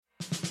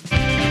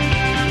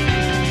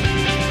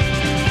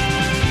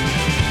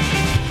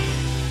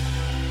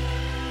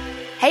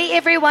Hey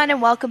everyone,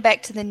 and welcome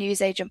back to the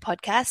Newsagent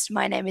podcast.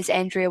 My name is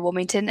Andrea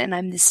Wilmington, and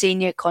I'm the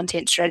Senior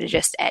Content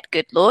Strategist at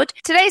Good Lord.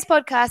 Today's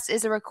podcast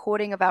is a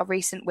recording of our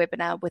recent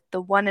webinar with the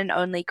one and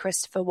only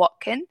Christopher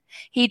Watkin.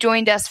 He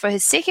joined us for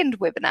his second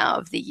webinar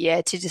of the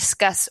year to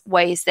discuss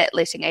ways that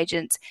letting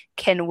agents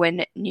can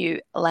win new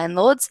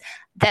landlords.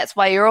 That's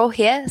why you're all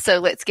here, so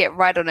let's get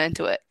right on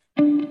into it.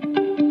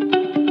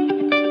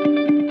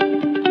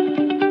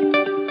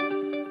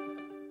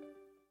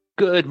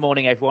 Good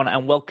morning, everyone,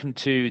 and welcome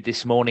to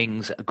this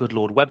morning's Good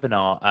Lord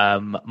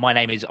webinar. My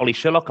name is Ollie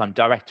Sherlock. I'm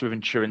Director of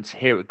Insurance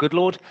here at Good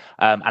Lord,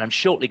 and I'm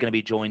shortly going to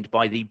be joined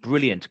by the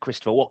brilliant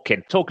Christopher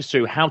Watkin. Talk us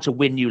through how to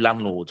win new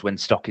landlords when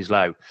stock is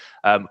low.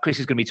 Chris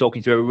is going to be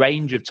talking through a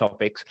range of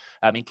topics,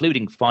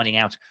 including finding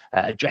out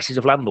addresses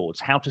of landlords,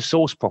 how to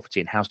source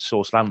property and how to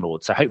source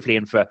landlords. So hopefully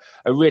in for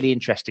a really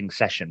interesting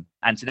session.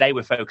 And today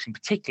we're focusing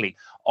particularly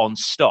on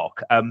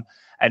stock.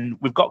 And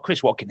we've got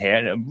Chris Watkin here,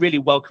 and I'm really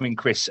welcoming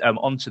Chris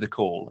onto the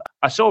call.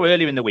 I saw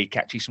earlier in the week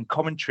actually some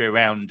commentary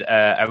around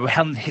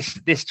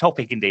this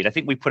topic. Indeed, I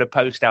think we put a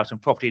post out on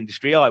Property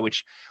Industry Eye,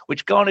 which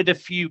garnered a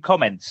few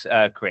comments,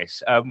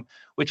 Chris.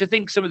 Which I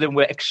think some of them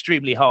were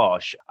extremely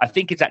harsh. I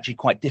think it's actually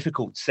quite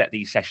difficult to set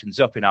these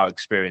sessions up in our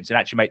experience and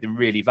actually make them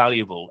really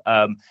valuable.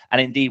 And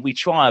indeed, we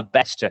try our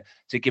best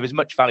to give as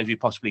much value as we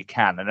possibly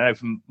can. And I know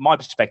from my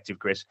perspective,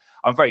 Chris,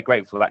 I'm very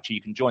grateful that actually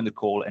you can join the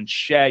call and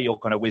share your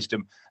kind of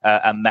wisdom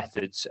and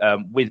methods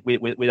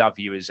with our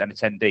viewers and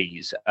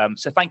attendees.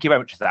 So thank you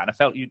very much for that. And I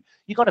felt you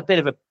got a bit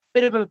of a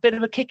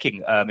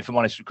kicking, if I'm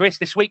honest with Chris,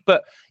 this week.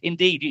 But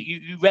indeed,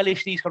 you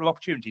relish these kind of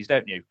opportunities,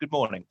 don't you? Good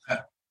morning.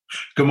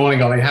 Good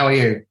morning, Ollie. How are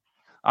you?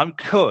 I'm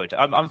good.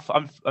 I'm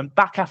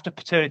back after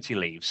paternity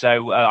leave,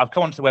 so I've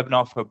come onto the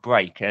webinar for a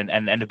break and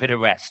a bit of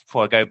rest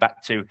before I go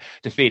back to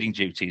feeding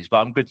duties.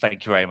 But I'm good,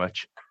 thank you very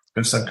much.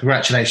 Good stuff.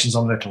 Congratulations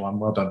on the little one.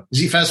 Well done. Is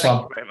he first one?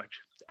 Thank you very much.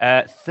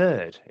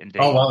 Third,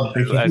 indeed. Oh well,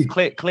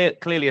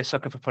 clearly a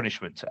sucker for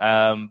punishment.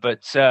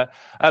 But yeah,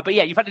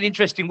 you've had an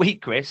interesting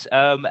week, Chris.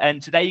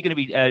 And today you're going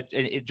to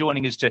be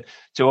joining us to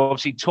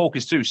obviously talk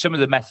us through some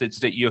of the methods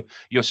that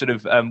you're sort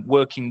of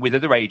working with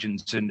other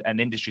agents and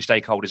industry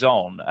stakeholders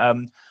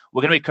on.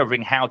 We're going to be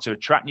covering how to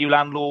attract new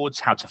landlords,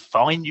 how to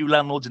find new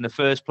landlords in the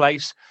first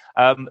place.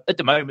 At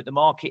the moment, the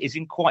market is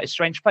in quite a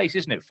strange place,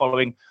 isn't it?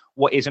 Following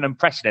what is an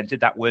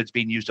unprecedented, that word's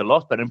been used a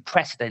lot, but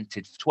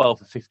unprecedented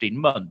 12 or 15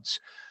 months.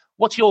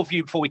 What's your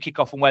view before we kick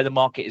off on where the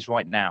market is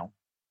right now?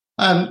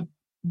 I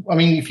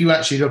mean, if you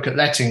actually look at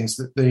lettings,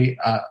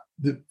 I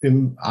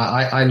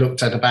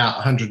looked at about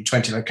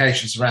 120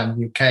 locations around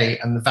the UK,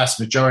 and the vast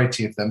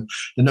majority of them,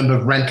 the number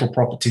of rental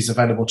properties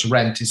available to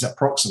rent is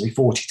approximately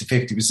 40 to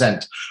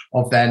 50%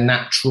 of their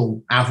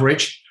natural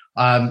average.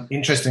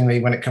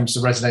 Interestingly, when it comes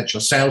to residential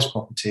sales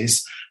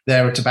properties,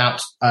 they're at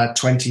about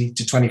 20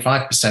 to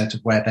 25% of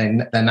where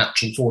their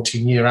natural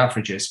 14-year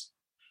average is.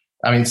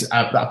 I mean,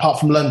 apart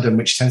from London,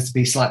 which tends to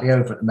be slightly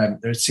over at the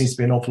moment, there seems to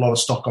be an awful lot of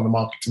stock on the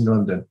market in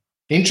London.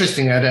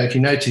 Interestingly, I don't know if you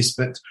noticed,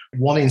 but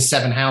 1 in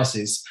 7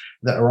 houses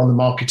that are on the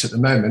market at the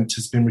moment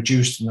has been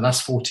reduced in the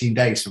last 14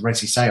 days for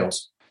resi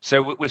sales.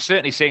 So we're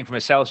certainly seeing from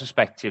a sales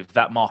perspective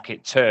that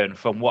market turn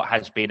from what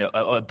has been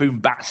a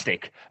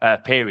bombastic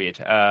period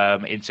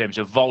in terms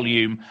of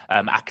volume,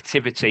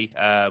 activity.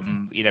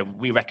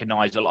 We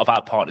recognise a lot of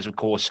our partners, of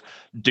course,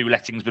 do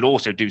lettings, but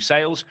also do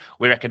sales.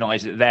 We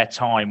recognise that their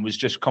time was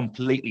just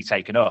completely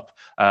taken up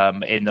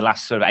in the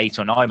last sort of 8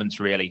 or 9 months,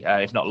 really,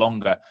 if not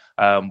longer,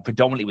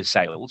 predominantly with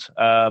sales.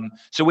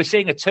 So we're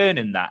seeing a turn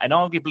in that. And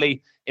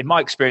arguably, in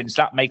my experience,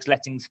 that makes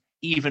lettings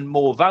even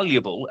more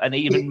valuable and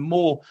even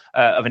more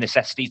of a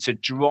necessity to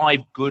drive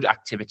good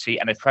activity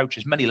and approach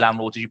as many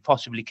landlords as you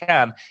possibly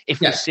can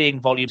if we're seeing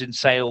volumes in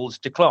sales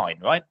decline,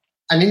 right?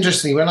 And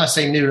interestingly, when I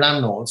say new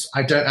landlords,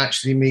 I don't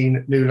actually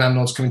mean new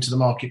landlords coming to the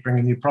market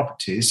bringing new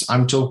properties.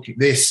 I'm talking,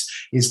 this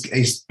is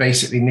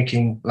basically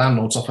nicking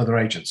landlords off other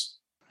agents.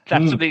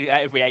 That's something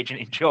that every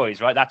agent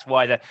enjoys, right? That's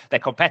why they're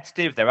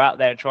competitive. They're out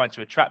there trying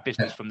to attract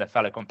business from their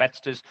fellow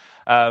competitors.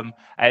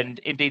 And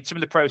indeed, some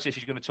of the processes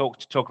you're going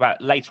to talk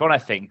about later on, I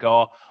think,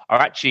 are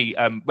actually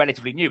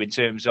relatively new in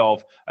terms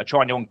of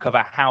trying to uncover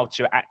how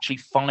to actually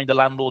find the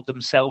landlord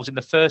themselves in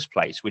the first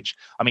place, which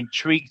I'm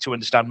intrigued to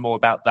understand more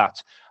about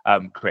that,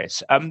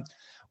 Chris.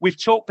 We've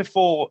talked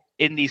before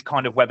in these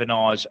kind of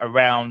webinars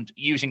around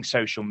using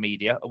social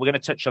media. We're going to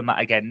touch on that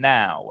again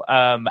now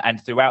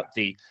and throughout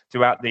the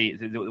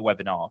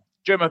webinar.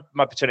 During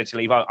my paternity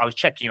leave, I was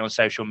checking on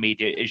social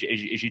media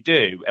as you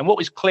do. And what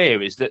was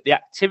clear is that the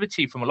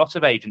activity from a lot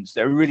of agents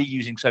that are really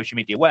using social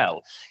media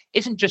well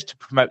isn't just to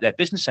promote their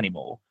business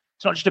anymore.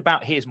 It's not just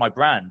about here's my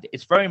brand.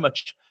 It's very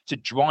much to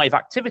drive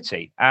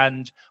activity.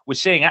 And we're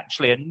seeing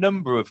actually a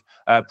number of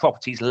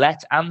properties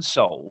let and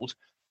sold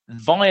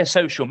via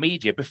social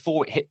media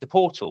before it hit the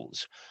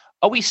portals.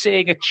 Are we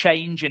seeing a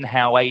change in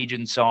how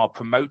agents are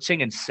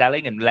promoting and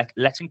selling and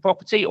letting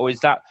property, or is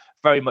that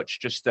very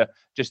much just the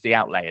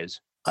outlayers?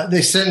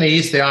 There certainly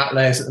is the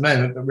outliers at the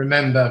moment, but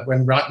remember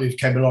when Rightmove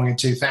came along in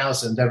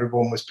 2000,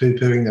 everyone was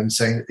poo-pooing them,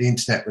 saying that the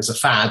internet was a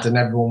fad, and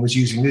everyone was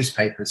using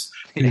newspapers,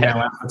 who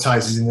now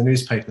advertises in the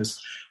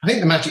newspapers. I think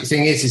the magic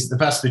thing is the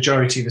vast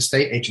majority of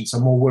estate agents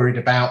are more worried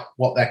about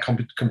what their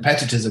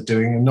competitors are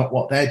doing and not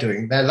what they're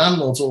doing. Their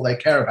landlords, all they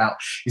care about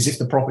is if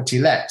the property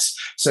lets.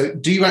 So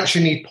do you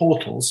actually need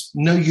portals?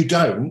 No, you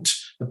don't.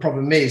 The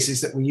problem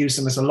is that we use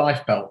them as a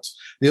lifebelt.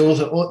 The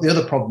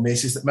other problem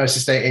is that most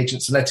estate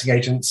agents and letting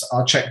agents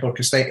are checkbook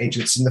estate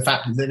agents in the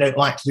fact that they don't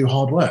like to do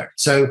hard work.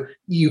 So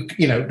you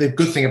know the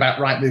good thing about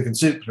Rightmove and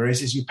Zoopla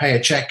is you pay a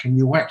check and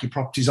you whack your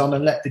properties on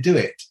and let them do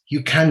it.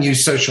 You can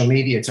use social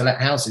media to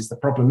let houses. The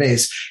problem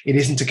is it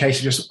isn't a case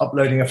of just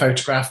uploading a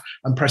photograph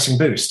and pressing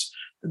boost.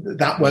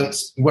 That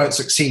won't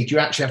succeed. You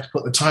actually have to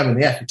put the time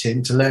and the effort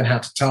in to learn how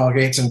to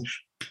target and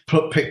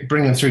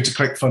bring them through to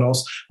ClickFunnels.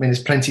 I mean,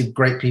 there's plenty of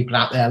great people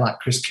out there like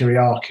Chris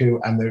Kiriakou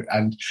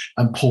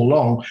and Paul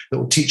Long that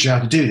will teach you how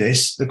to do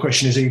this. The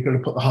question is, are you going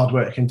to put the hard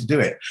work in to do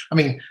it? I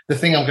mean, the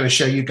thing I'm going to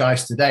show you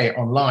guys today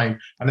online,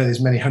 I know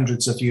there's many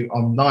hundreds of you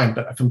online,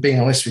 but if I'm being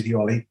honest with you,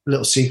 Ollie,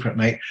 little secret,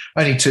 mate,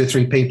 only 2 or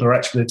 3 people are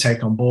actually going to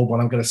take on board what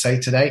I'm going to say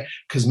today,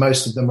 because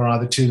most of them are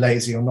either too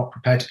lazy or not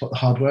prepared to put the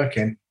hard work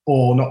in,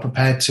 or not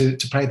prepared to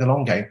play the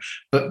long game.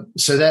 But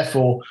so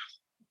therefore,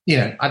 you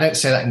know, I don't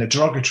say that in a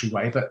derogatory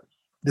way, but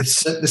the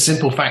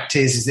simple fact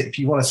is that if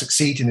you want to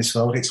succeed in this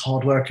world, it's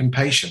hard work and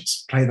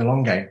patience. Play the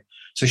long game.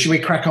 So should we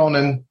crack on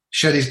and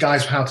show these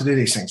guys how to do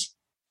these things?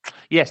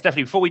 Yes,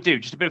 definitely. Before we do,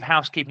 just a bit of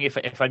housekeeping,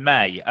 if I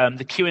may.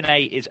 The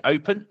Q&A is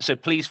open, so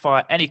please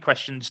fire any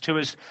questions to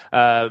us.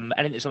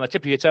 Anything that's on the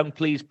tip of your tongue,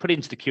 please put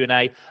into the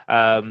Q&A,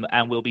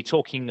 and we'll be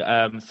talking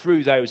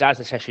through those as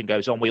the session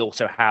goes on. We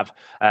also have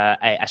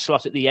a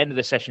slot at the end of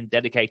the session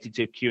dedicated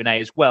to Q&A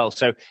as well.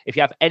 So if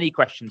you have any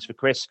questions for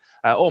Chris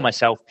or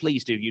myself,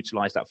 please do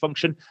utilise that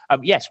function.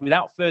 Yes,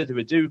 without further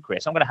ado,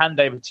 Chris, I'm going to hand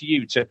over to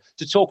you to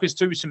talk us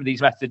through some of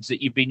these methods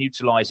that you've been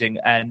utilising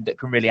and that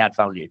can really add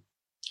value.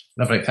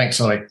 Lovely. Thanks,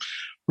 Ollie.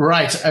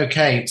 Right.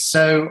 Okay.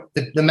 So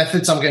the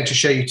methods I'm going to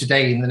show you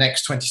today in the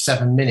next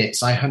 27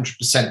 minutes, I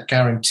 100%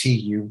 guarantee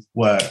you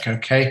work.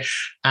 Okay.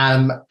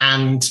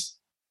 And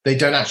they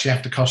don't actually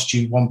have to cost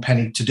you 1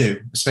 penny to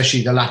do,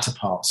 especially the latter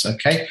parts.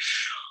 Okay.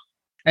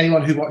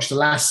 Anyone who watched the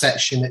last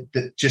section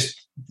that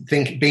just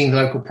think being the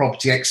local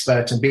property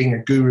expert and being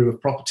a guru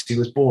of property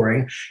was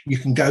boring, you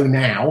can go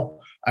now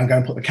and go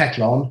and put the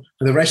kettle on.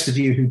 For the rest of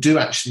you who do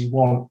actually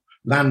want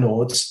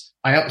landlords,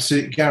 I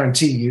absolutely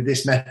guarantee you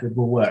this method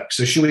will work.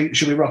 So should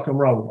we rock and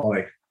roll,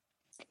 Ollie?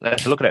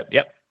 Let's look at it.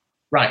 Yep.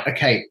 Right.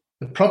 Okay.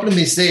 The problem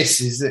is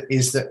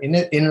that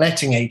in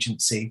letting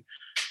agency,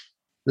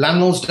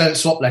 landlords don't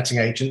swap letting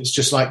agents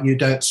just like you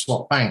don't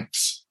swap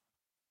banks.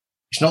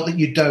 It's not that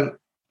you don't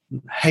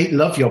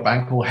love your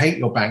bank or hate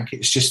your bank.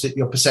 It's just that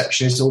your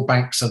perception is all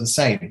banks are the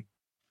same.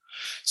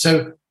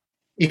 So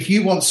if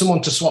you want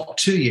someone to swap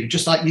to you,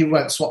 just like you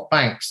won't swap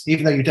banks,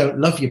 even though you don't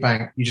love your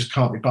bank, you just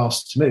can't be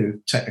asked to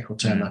move, technical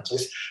term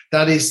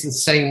that is the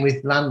same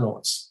with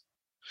landlords.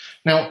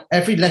 Now,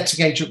 every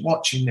letting agent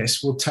watching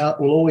this will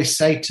always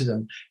say,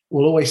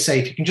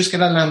 if you can just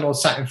get a landlord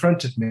sat in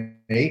front of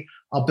me,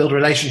 I'll build a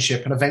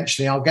relationship and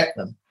eventually I'll get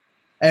them.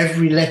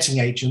 Every letting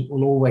agent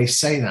will always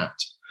say that.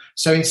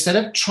 So instead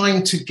of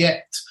trying to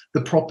get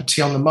the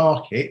property on the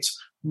market,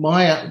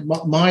 my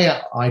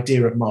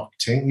idea of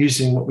marketing,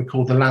 using what we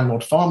call the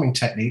landlord farming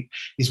technique,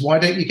 is why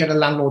don't you get a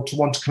landlord to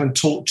want to come and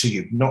talk to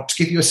you, not to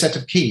give you a set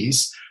of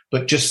keys,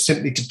 but just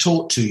simply to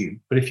talk to you.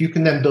 But if you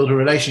can then build a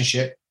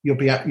relationship, you'll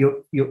get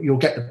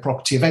the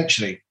property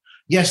eventually.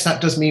 Yes,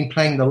 that does mean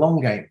playing the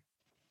long game,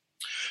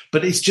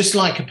 but it's just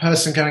like a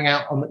person going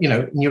out on,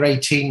 in your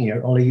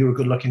 18, Ollie, you're a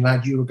good-looking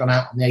lad, you were gone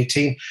out on the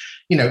 18,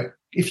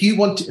 if you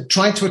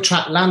trying to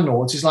attract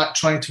landlords is like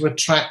trying to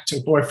attract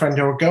a boyfriend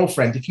or a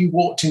girlfriend. If you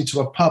walked into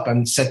a pub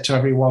and said to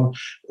everyone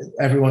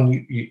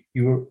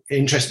you were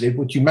interested in,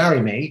 would you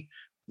marry me?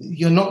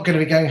 You're not going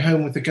to be going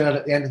home with the girl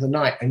at the end of the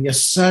night, and you're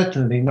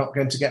certainly not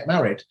going to get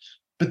married.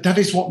 But that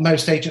is what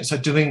most agents are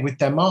doing with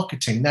their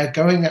marketing. They're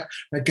going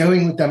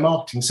with their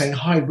marketing saying,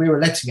 hi, we're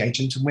a letting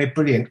agent and we're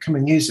brilliant. Come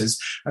and use us.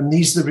 And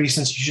these are the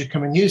reasons you should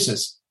come and use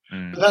us.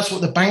 But that's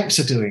what the banks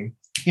are doing.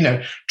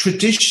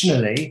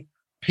 Traditionally,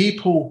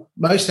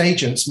 most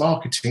agents'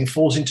 marketing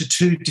falls into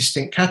 2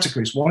 distinct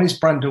categories. One is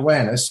brand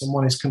awareness and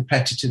one is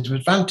competitive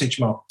advantage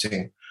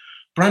marketing.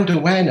 Brand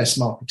awareness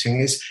marketing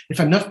is if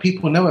enough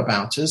people know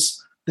about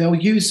us, they'll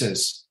use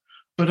us.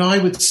 But I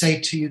would say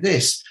to you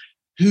this,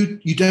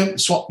 you don't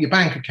swap your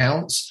bank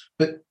accounts,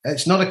 but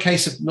it's not a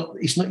case of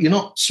you're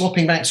not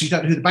swapping banks so you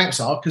don't know who the banks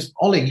are, because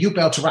Ollie, you'll be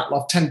able to rattle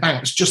off 10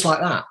 banks just like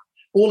that.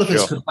 All of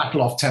us could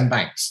rattle off 10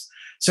 banks.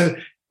 So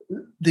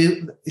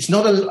it's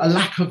not a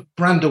lack of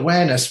brand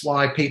awareness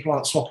why people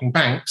aren't swapping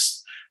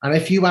banks. And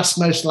if you ask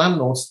most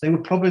landlords, they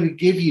would probably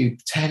give you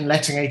 10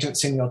 letting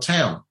agents in your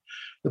town.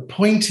 The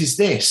point is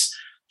this,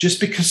 just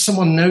because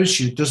someone knows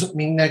you doesn't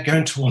mean they're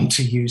going to want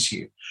to use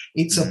you.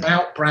 It's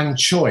about brand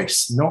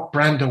choice, not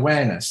brand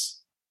awareness.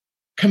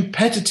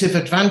 Competitive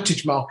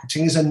advantage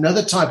marketing is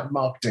another type of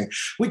marketing,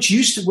 which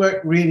used to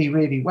work really,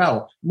 really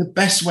well. And the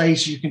best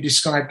ways you can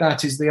describe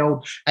that is the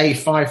old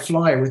A5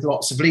 flyer with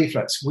lots of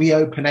leaflets. We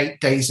open 8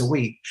 days a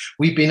week.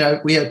 We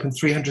open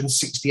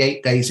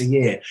 368 days a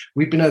year.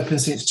 We've been open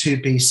since 2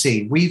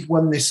 BC. We've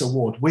won this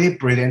award. We're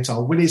brilliant.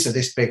 Our willies are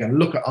this big. And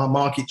look at our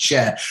market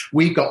share.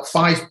 We've got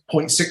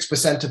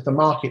 5.6% of the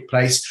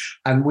marketplace,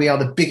 and we are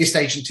the biggest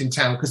agent in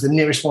town because the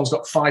nearest one's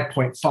got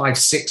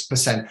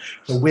 5.56%.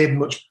 So we're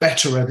much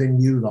betterer than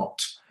you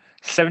lot.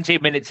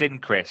 17 minutes in,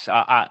 Chris,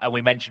 and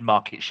we mentioned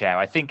market share.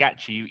 I think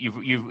actually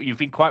you've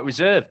been quite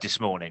reserved this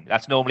morning.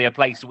 That's normally a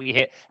place that we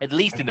hit at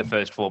least in the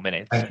first 4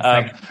 minutes.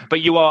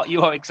 But you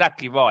are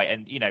exactly right.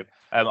 And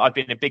I've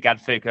been a big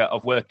advocate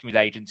of working with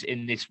agents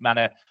in this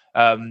manner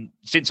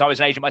since I was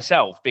an agent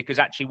myself, because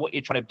actually what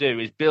you're trying to do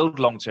is build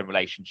long-term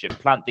relationships,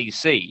 plant these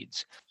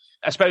seeds.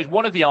 I suppose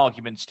one of the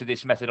arguments to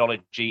this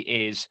methodology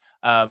is,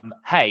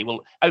 hey, well,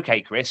 okay,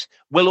 Chris,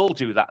 we'll all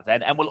do that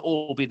then, and we'll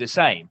all be the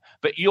same.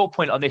 But your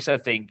point on this, I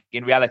think,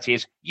 in reality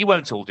is you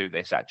won't all do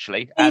this,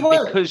 actually. And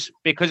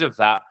because of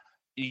that,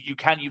 you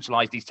can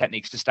utilise these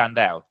techniques to stand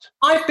out.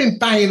 I've been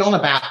banging on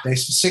about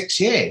this for 6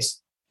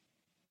 years.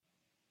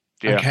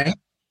 Yeah. Okay?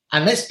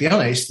 And let's be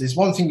honest, there's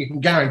one thing you can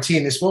guarantee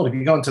in this world. If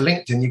you go onto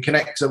LinkedIn, you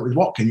connect up with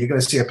Watkin, you're going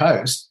to see a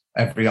post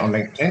every on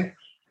LinkedIn.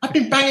 I've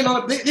been banging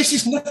on. This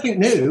is nothing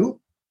new.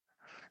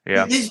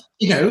 Yeah.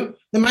 The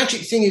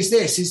magic thing is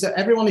that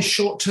everyone is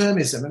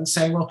short-termism and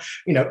saying, well,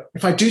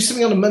 if I do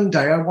something on a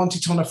Monday, I want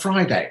it on a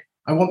Friday.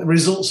 I want the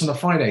results on a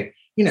Friday.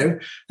 And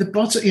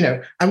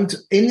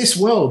in this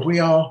world, we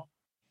are,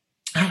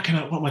 what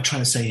am I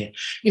trying to say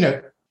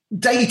here?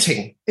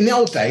 Dating. In the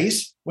old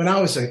days, when I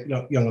was a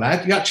young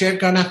lad, you actually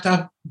going to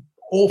have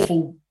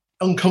awful,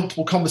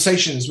 uncomfortable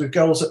conversations with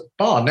girls at the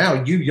bar.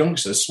 Now, you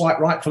youngsters swipe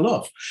right for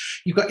love.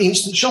 You've got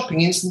instant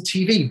shopping, instant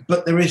TV,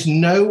 but there is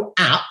no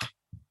app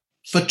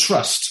for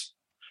trust,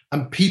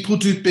 and people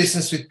do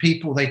business with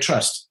people they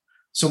trust.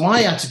 So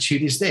my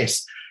attitude is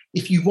this: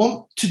 if you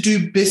want to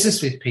do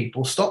business with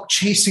people, stop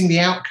chasing the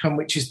outcome,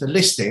 which is the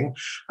listing,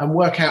 and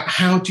work out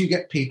how do you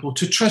get people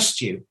to trust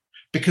you,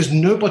 because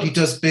nobody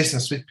does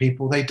business with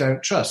people they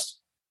don't trust.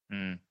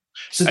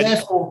 So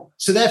therefore,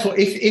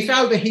 if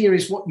over here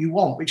is what you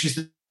want, which is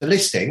the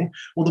listing,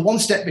 well, the one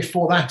step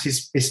before that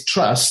is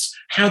trust.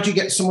 How do you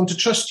get someone to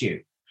trust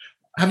you?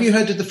 Have you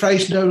heard of the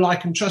phrase "know,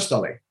 like, and trust,"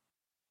 Ollie?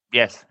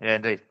 Yes, yeah,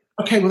 indeed.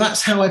 Okay, well,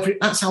 that's how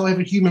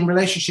every human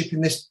relationship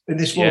in this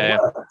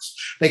world works.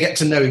 They get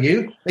to know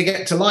you, they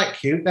get to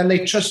like you, then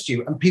they trust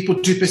you, and people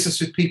do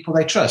business with people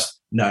they trust.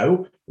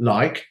 Know,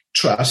 like,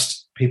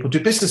 trust. People do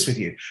business with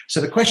you.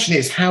 So the question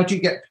is, how do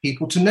you get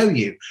people to know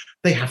you?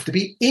 They have to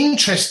be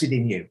interested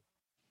in you.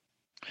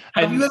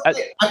 Have you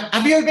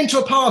ever been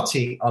to a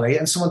party, Ollie,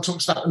 and someone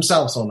talks about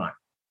themselves all night?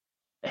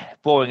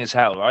 Boring as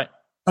hell, right?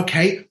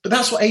 Okay, but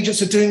that's what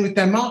agents are doing with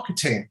their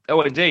marketing.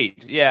 Oh,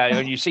 indeed, yeah,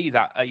 and you see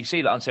that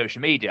on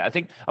social media. I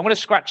think I'm going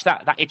to scratch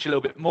that itch a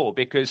little bit more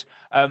because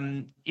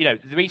the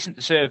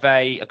recent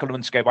survey a couple of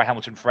months ago by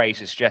Hamilton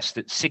Fraser suggests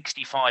that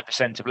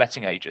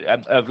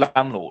 65% of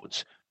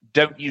landlords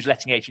don't use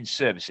letting agent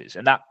services,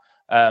 and that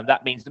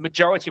means the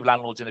majority of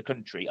landlords in the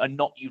country are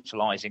not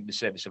utilising the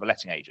service of a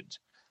letting agent.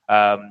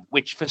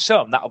 Which for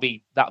some that'll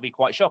be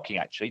quite shocking,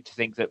 actually, to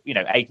think that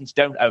agents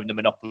don't own the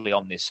monopoly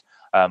on this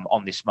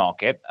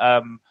market.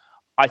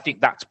 I think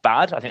that's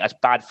bad. I think that's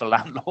bad for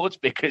landlords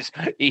because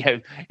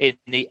in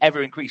the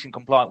ever increasing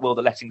compliant world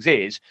that lettings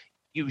is,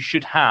 you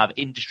should have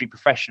industry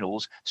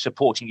professionals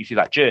supporting you through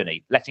that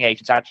journey. Letting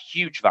agents add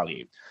huge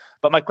value.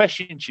 But my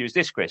question to you is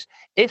this, Chris: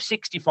 if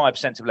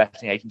 65% of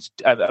letting agents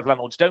of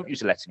landlords don't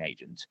use a letting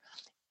agent,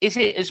 is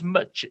it as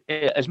much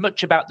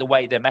about the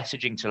way they're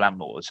messaging to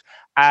landlords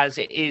as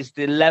it is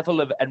the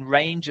level of and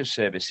range of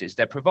services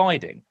they're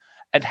providing?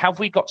 And have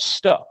we got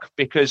stuck?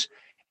 Because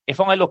if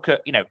I look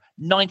at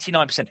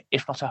 99%,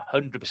 if not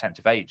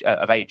 100%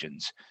 of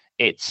agents,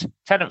 it's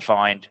tenant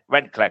find,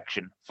 rent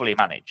collection, fully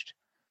managed.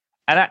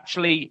 And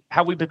actually,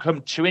 have we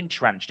become too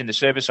entrenched in the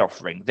service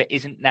offering that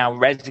isn't now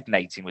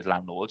resonating with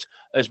landlords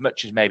as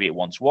much as maybe it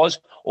once was,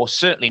 or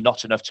certainly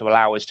not enough to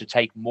allow us to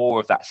take more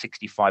of that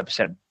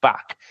 65%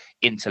 back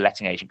into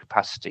letting agent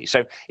capacity?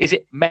 So is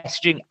it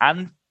messaging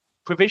and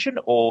provision,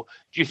 or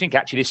do you think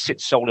actually this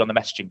sits solely on the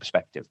messaging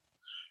perspective?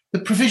 The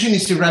provision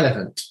is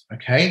irrelevant,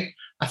 okay?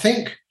 I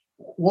think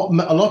what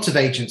a lot of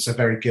agents are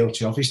very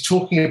guilty of is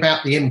talking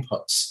about the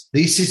inputs.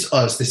 This is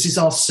us. This is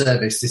our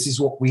service. This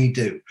is what we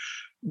do.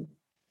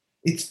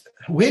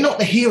 We're not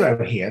the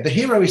hero here. The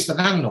hero is the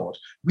landlord.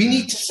 We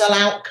need to sell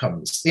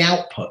outcomes, the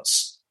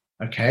outputs,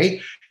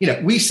 okay?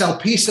 We sell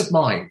peace of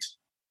mind.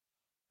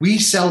 We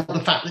sell the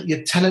fact that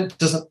your tenant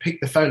doesn't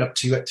pick the phone up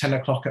to you at 10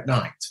 o'clock at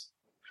night.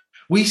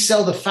 We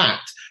sell the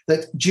fact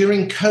that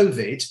during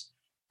COVID,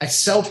 a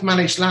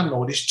self-managed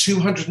landlord is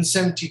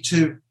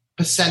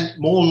 272%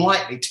 more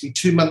likely to be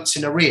 2 months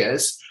in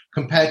arrears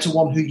compared to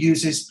one who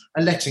uses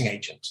a letting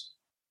agent.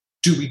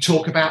 Do we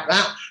talk about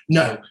that?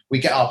 No. We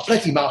get our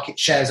bloody market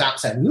shares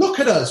out saying, look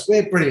at us,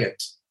 we're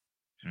brilliant.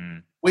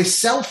 We're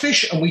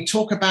selfish and we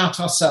talk about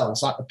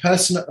ourselves like the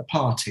person at the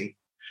party.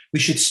 We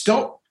should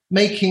stop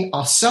making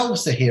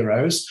ourselves the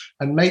heroes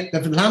and make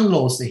the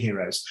landlords the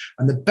heroes.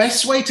 And the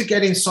best way to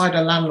get inside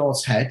a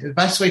landlord's head, the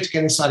best way to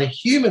get inside a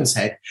human's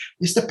head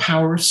is the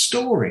power of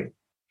story.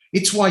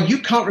 It's why you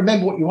can't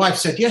remember what your wife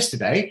said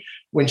yesterday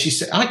when she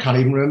said, I can't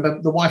even remember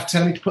the wife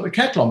telling me to put the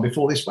kettle on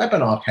before this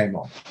webinar came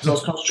on because I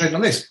was concentrating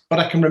on this. But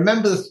I can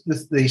remember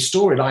the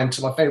storyline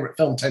to my favorite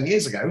film 10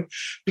 years ago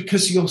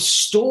because your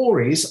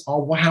stories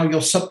are how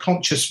your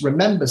subconscious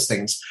remembers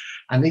things.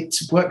 And it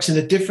works in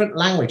a different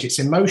language. It's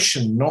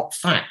emotion, not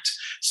fact.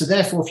 So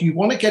therefore, if you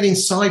want to get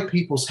inside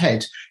people's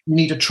head, you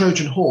need a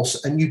Trojan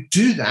horse. And you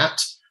do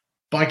that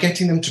by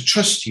getting them to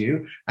trust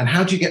you. And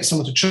how do you get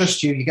someone to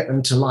trust you? You get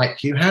them to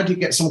like you. How do you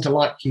get someone to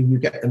like you? You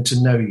get them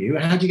to know you.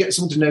 How do you get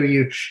someone to know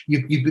you?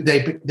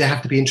 They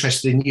have to be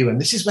interested in you. And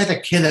this is where the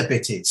killer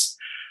bit is.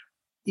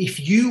 If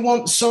you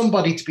want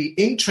somebody to be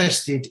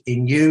interested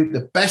in you,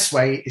 the best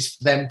way is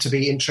for them to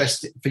be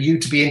interested, for you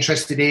to be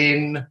interested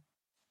in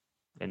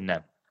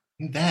them.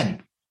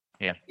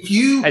 Yeah.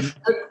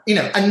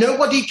 And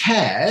nobody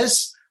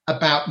cares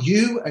about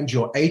you and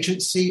your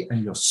agency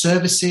and your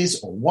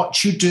services or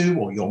what you do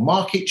or your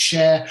market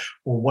share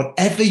or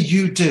whatever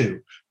you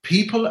do.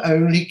 People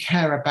only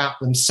care about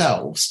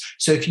themselves.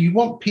 So if you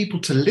want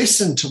people to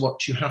listen to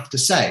what you have to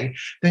say,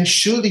 then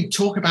surely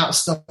talk about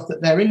stuff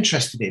that they're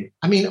interested in.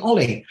 I mean,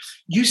 Ollie,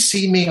 you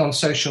see me on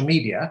social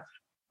media.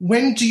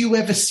 When do you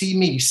ever see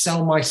me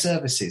sell my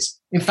services?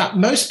 In fact,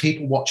 most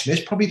people watching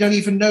this probably don't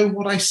even know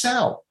what I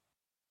sell.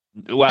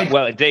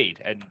 Well,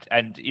 indeed,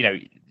 and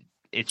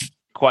it's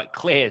quite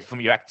clear from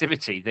your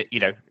activity that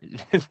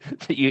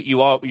that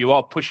you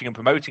are pushing and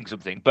promoting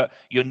something, but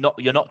you're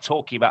not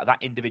talking about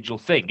that individual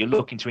thing. You're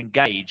looking to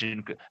engage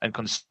and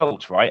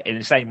consult, right? In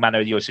the same manner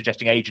you're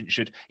suggesting agents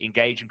should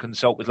engage and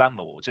consult with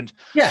landlords. And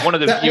one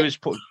of the viewers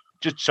put.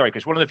 Sorry,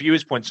 Chris, one of the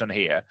viewers' points on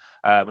here,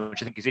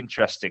 which I think is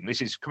interesting.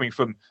 This is coming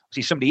from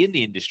somebody in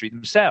the industry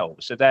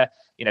themselves. So this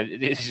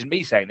is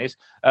me saying this.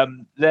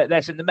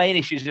 They're saying the main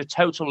issue is a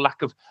total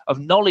lack of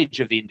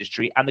knowledge of the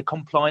industry and the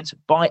compliance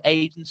by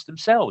agents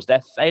themselves.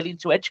 They're failing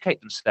to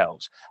educate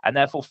themselves and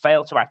therefore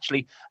fail to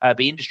actually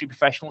be industry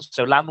professionals.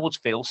 So landlords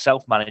feel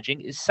self-managing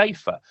is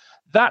safer.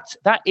 That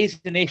is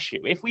an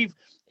issue.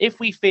 If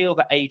we feel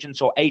that agents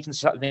are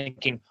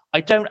thinking, I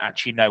don't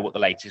actually know what the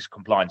latest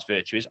compliance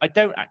virtue is. I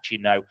don't actually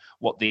know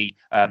what the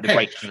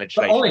breaking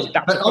legislation is.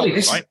 That's Ollie,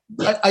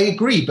 right? I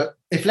agree. But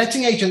if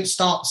letting agents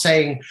start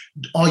saying,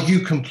 are you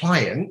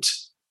compliant?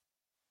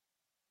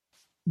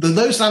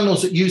 Those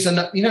landlords that use,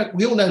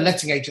 we all know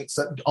letting agents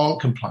that aren't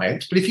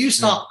compliant. But if you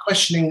start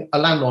questioning a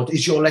landlord,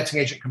 is your letting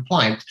agent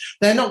compliant?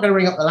 They're not going to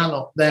ring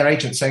up their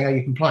agent saying, are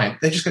you compliant?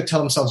 They're just going to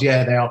tell themselves,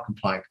 yeah, they are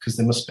compliant because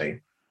they must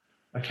be.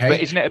 Okay. But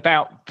isn't it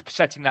about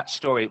setting that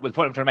story? Well, the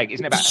point I'm trying to make,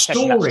 isn't it about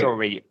setting that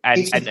story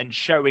and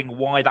showing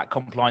why that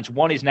compliance,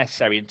 one, is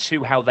necessary, and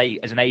two, how they,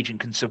 as an agent,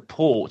 can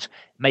support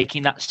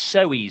making that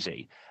so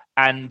easy?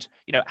 And,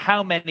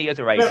 how many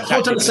other agents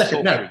hold on a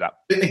second. Through that?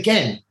 But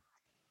again,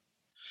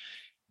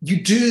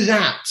 you do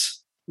that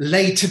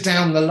later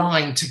down the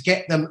line to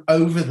get them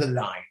over the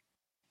line.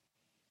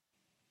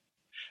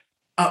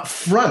 Up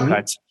front,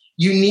 okay.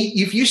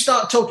 If you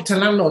start talking to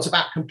landlords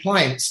about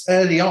compliance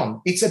early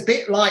on, it's a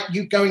bit like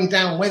you going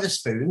down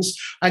Wetherspoons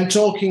and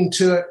talking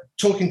to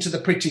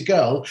the pretty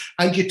girl,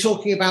 and you're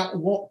talking about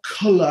what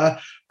colour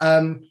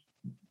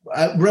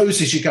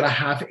roses you're going to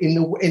have in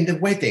the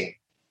wedding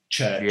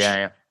church.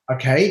 Yeah.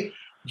 Okay,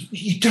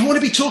 you don't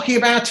want to be talking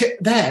about it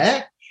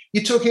there.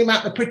 You're talking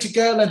about the pretty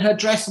girl and her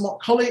dress and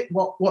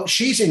what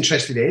she's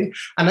interested in.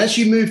 And as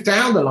you move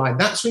down the line,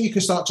 that's when you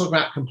can start talking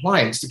about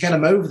compliance to get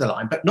them over the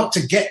line, but not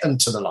to get them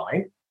to the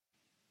line.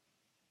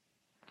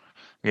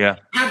 Yeah.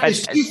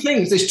 There's two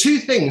things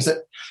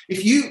that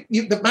if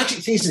the magic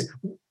thing is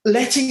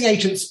letting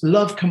agents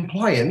love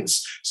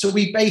compliance. So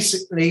we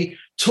basically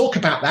talk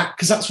about that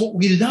because that's what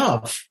we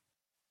love.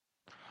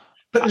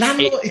 But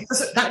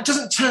that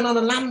doesn't turn on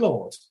a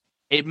landlord.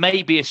 It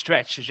may be a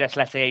stretch to suggest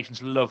letting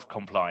agents love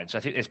compliance. I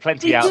think there's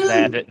plenty out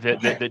there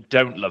that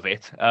don't love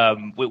it.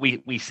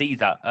 We see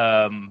that.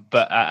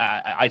 But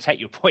I take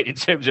your point in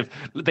terms of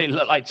they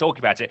like talking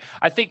about it.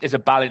 I think there's a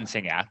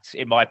balancing act,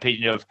 in my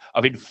opinion,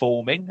 of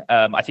informing.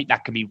 I think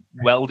that can be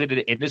welded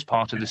in as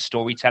part of the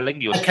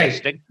storytelling you're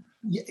suggesting.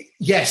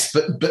 Yes,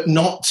 but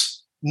not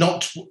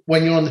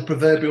when you're on the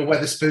proverbial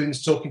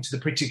Wetherspoons talking to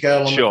the pretty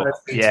girl on the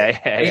first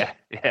meeting.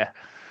 Yeah.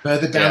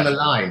 Further down the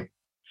line.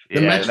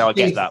 I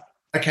get that.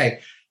 Okay,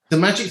 the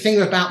magic thing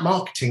about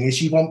marketing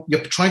is you're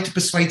trying to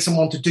persuade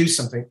someone to do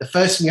something. The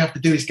first thing you have to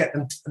do is get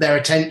their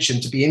attention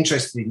to be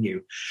interested in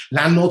you.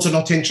 Landlords are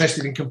not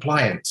interested in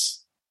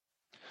compliance.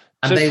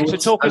 So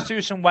talk us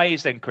through some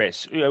ways then,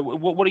 Chris.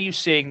 What are you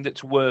seeing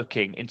that's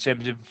working in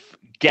terms of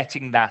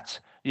getting that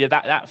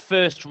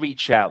first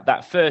reach out,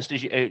 that first,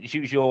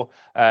 use your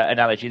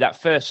analogy,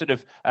 that first sort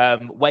of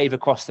wave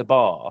across the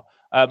bar?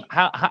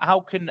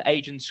 How can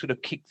agents sort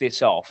of kick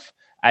this off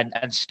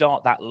and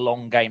start that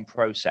long game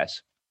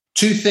process?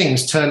 Two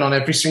things turn on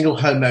every single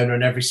homeowner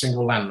and every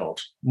single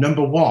landlord.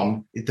 Number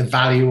one is the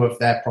value of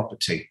their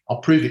property. I'll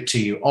prove it to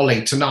you.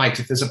 Ollie, tonight,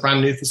 if there's a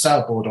brand new for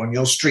sale board on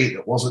your street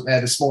that wasn't there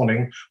this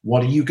morning,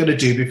 what are you going to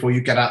do before you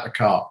get out the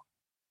car?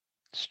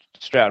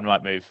 Straight on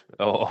Rightmove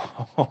or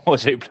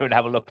Zoopla and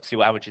have a look to see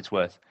how much it's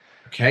worth.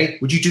 Okay.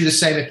 Would you do the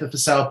same if the for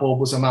sale board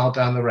was a mile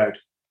down the road?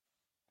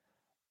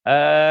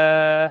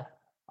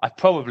 I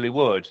probably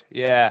would.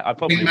 Yeah, I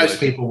probably think most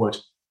people would.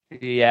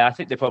 Yeah, I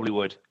think they probably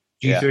would.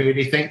 Do you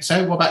really think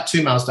so? What about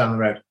 2 miles down the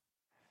road?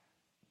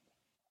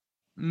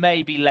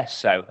 Maybe less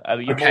so.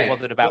 You're more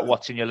bothered about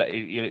what's in your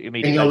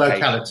immediate in your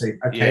location. locality.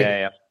 Okay.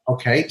 Yeah.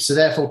 Okay. So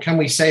therefore, can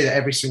we say that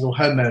every single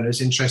homeowner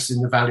is interested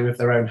in the value of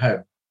their own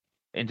home?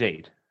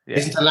 Indeed. Yeah.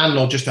 Isn't a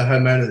landlord just a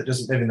homeowner that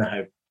doesn't live in the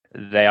home?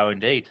 They are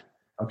indeed.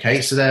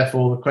 Okay. So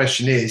therefore, the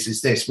question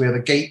is this: we are the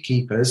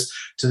gatekeepers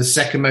to the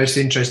second most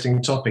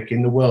interesting topic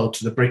in the world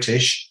to the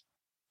British.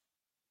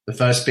 The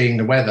first being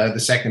the weather,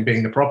 the second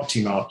being the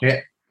property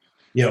market.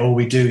 Yeah, all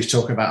we do is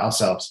talk about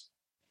ourselves.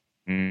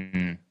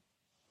 Mm-hmm.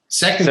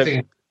 Second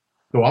thing,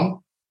 go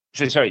on.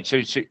 So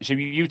you're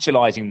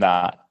utilising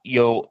that.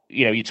 You're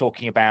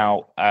talking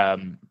about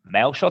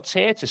mail shots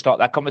here to start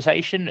that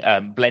conversation,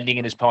 blending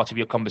in as part of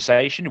your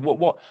conversation.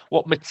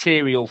 What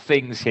material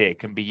things here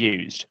can be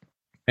used?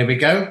 Here we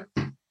go.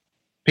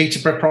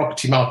 Peterborough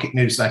Property Market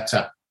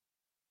Newsletter.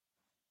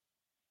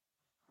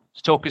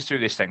 Let's talk us through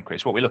this then,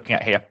 Chris. What we're looking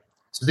at here.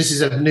 So this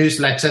is a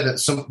newsletter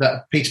that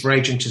a Peterborough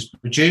agent has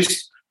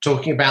produced,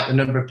 talking about the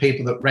number of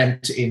people that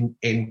rent in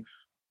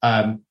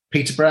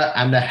Peterborough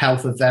and the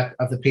health of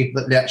the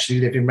people that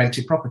actually live in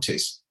rented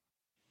properties.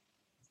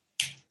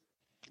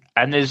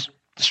 And there's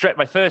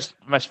my first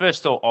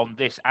thought on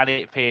this, and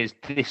it appears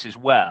this as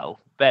well.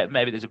 But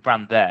maybe there's a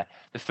brand there.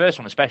 The first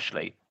one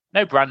especially,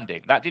 no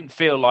branding. That didn't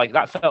feel like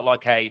that. Felt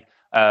like a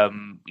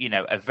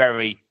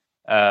very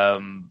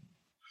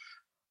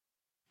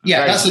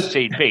that's a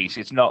routine piece.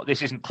 It's not.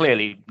 This isn't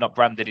clearly not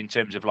branded in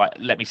terms of like,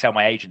 let me sell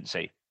my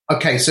agency.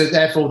 Okay, so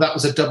therefore that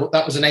was an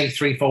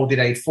A3 folded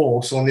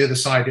A4. So on the other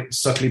side it was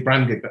subtly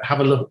branded. But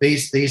have a look.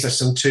 These are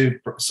some two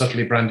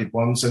subtly branded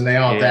ones, and they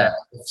are there.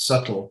 It's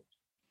subtle.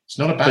 It's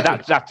not a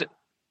bad. But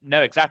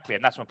no, exactly,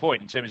 and that's my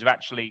point in terms of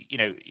actually,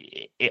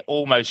 it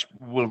almost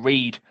will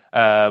read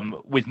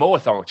with more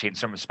authority in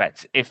some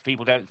respects if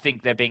people don't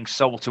think they're being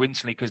sold to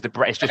instantly because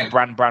it's just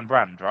brand,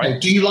 right? Okay.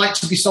 Do you like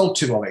to be sold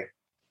to, Ollie?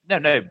 No,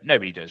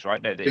 nobody does,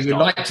 right? No, you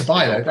like to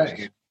buy though, don't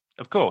you?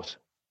 Of course.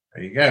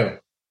 There you go.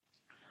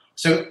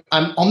 So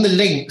on the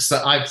links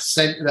that I've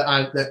sent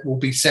that will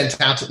be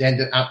sent out at the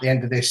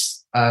end of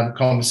this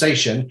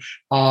conversation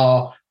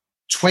are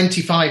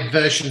 25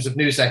 versions of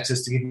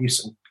newsletters to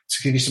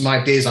give you some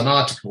ideas on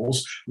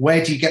articles.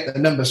 Where do you get the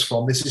numbers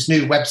from? There's this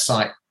new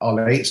website,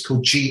 Ollie. It's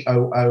called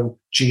Google.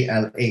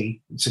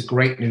 It's a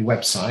great new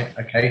website.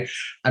 Okay,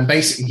 and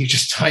basically you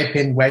just type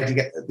in where do you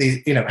get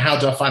how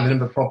do I find the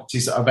number of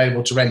properties that are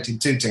available to rent in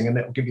Tooting, and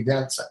it will give you the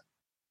answer.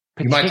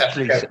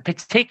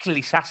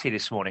 Particularly sassy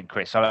this morning,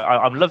 Chris.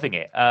 I'm loving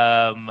it.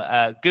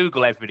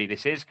 Google, everybody,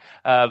 this is.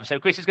 So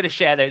Chris is going to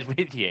share those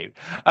with you.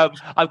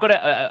 I've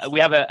got we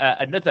have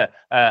another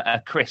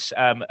Chris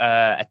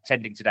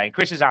attending today. And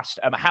Chris has asked,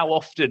 how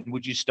often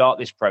would you start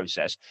this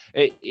process?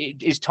 Are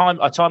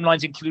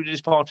timelines included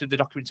as part of the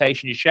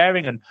documentation you're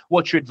sharing? And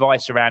what's your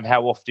advice around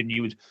how often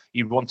you'd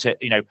want to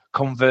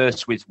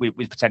converse with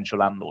potential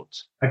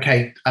landlords?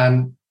 Okay.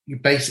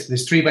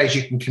 There's three ways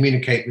you can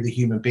communicate with a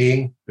human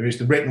being. There is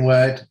the written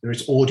word, there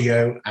is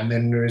audio, and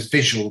then there is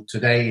visual.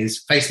 Today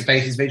is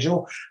face-to-face is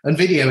visual and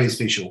video is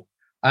visual.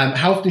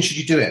 How often should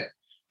you do it?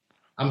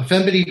 I'm a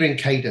firm believer in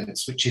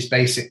cadence, which is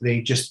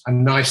basically just a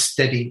nice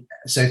steady.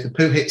 So if the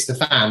poo hits the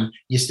fan,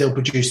 you're still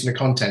producing the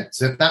content.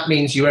 So if that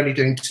means you're only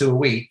doing 2 a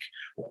week,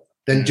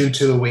 then do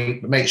 2 a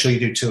week, but make sure you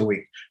do 2 a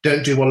week.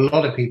 Don't do what a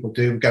lot of people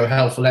do, go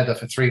hell for leather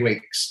for 3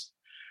 weeks.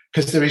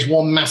 Because there is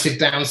one massive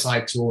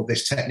downside to all of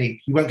this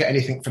technique. You won't get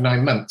anything for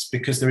 9 months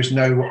because there's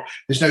no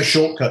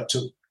shortcut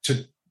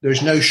to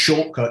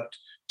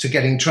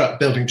getting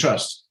building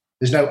trust.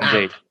 There's no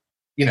app.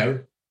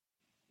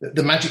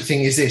 The magic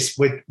thing is this: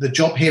 the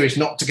job here is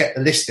not to get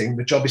the listing.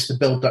 The job is to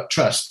build that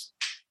trust.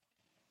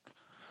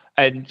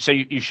 And so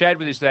you shared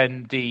with us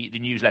then the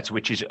newsletter,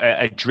 which is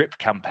a drip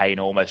campaign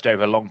almost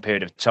over a long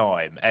period of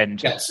time. And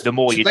the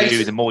more you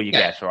do, the more you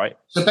get, right?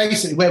 So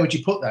basically, where would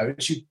you put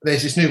those?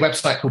 There's this new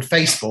website called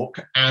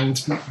Facebook, and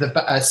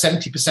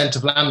 70%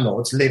 of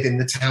landlords live in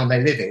the town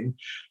they live in.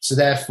 So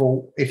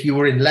therefore, if you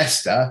were in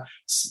Leicester,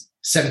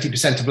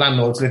 70% of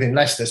landlords live in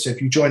Leicester. So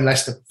if you join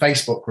Leicester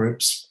Facebook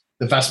groups,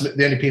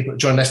 the only people that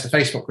join Leicester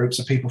Facebook groups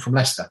are people from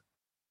Leicester.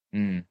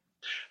 Mm.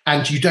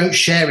 And you don't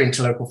share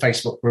into local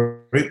Facebook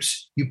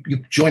groups. You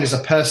join as a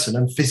person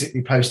and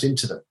physically post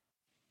into them.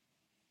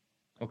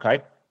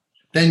 Okay.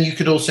 Then you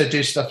could also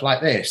do stuff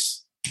like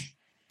this.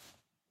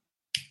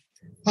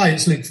 Hi,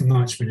 it's Luke from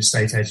Knightsbridge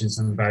Estate Agents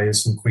and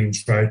Valuers from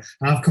Queen's Road.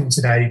 And I've come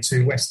today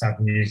to West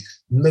Avenue,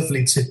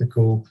 lovely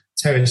typical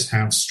terraced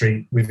house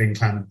street within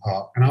Clannon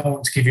Park. And I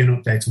want to give you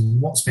an update on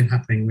what's been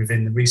happening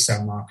within the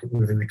resale market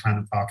within the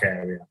Clannon Park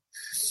area.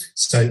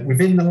 So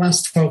within the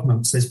last 12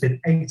 months, there's been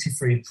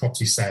 83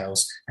 property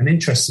sales. And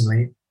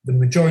interestingly, the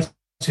majority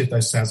of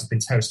those sales have been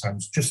terraced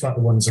homes, just like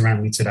the ones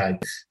around me today,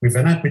 with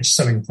an average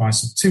selling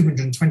price of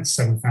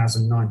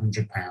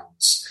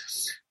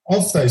 £227,900.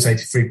 Of those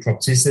 83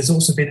 properties, there's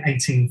also been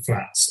 18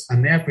 flats,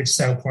 and the average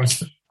sale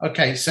price...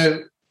 Okay, so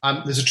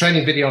there's a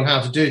training video on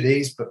how to do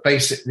these, but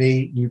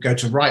basically you go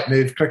to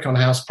Rightmove, click on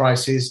house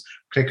prices,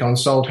 click on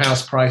sold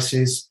house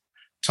prices,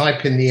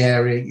 type in the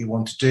area you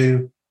want to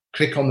do,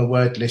 click on the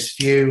word list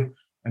view,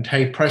 and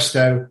hey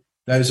presto,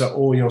 those are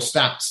all your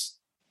stats.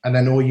 And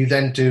then all you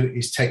then do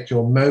is take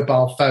your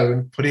mobile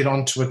phone, put it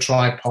onto a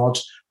tripod,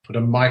 put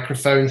a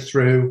microphone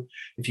through.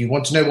 If you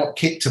want to know what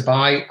kit to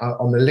buy,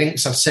 on the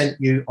links I've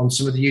sent you on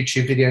some of the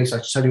YouTube videos,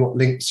 I tell you what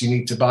links you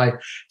need to buy.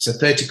 It's a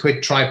 30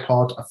 quid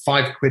tripod, a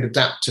 5 quid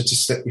adapter to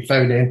slip your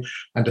phone in,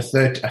 and a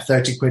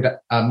 30 quid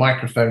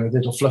microphone with a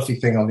little fluffy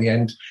thing on the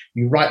end.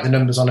 You write the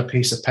numbers on a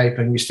piece of paper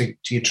and you stick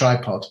it to your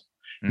tripod.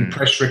 You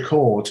press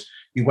record.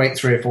 You wait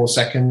 3 or 4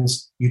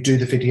 seconds, you do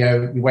the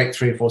video, you wait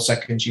 3 or 4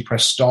 seconds, you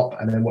press stop,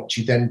 and then what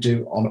you then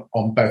do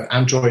on both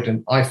Android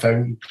and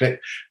iPhone, you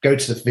go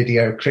to the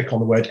video, click on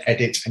the word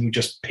edit, and you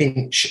just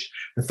pinch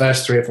the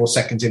first 3 or 4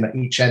 seconds in at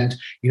each end.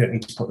 You don't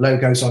need to put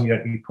logos on, you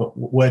don't need to put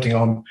wording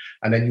on,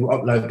 and then you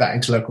upload that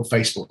into local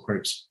Facebook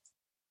groups.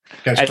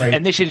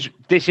 And this is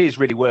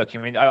really working.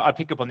 I mean, I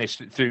pick up on this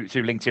through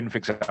LinkedIn, for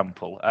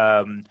example.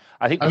 I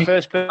think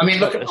first. I'm going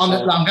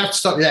to have to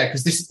stop you there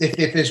because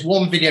if there's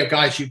one video,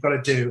 guys, you've got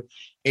to do,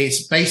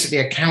 it's basically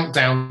a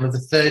countdown of the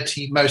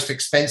 30 most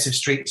expensive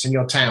streets in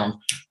your town.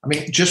 I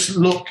mean, just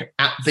look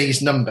at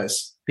these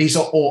numbers. These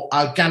are all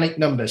organic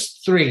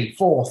numbers. 3,000,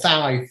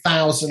 4,000,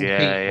 5,000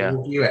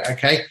 people view it.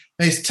 Okay,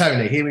 there's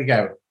Tony. Here we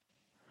go.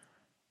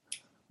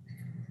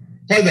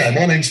 Hi there.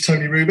 My name's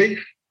Tony Ruby.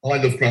 I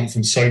love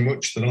Grantham so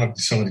much that I've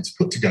decided to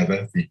put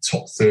together the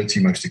top 30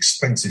 most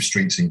expensive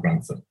streets in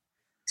Grantham.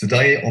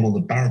 Today, I'm on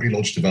the Barraby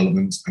Lodge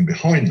development, and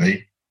behind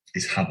me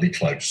is Hadley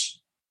Close.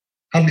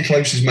 Hadley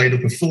Close is made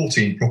up of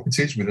 14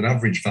 properties with an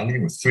average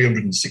value of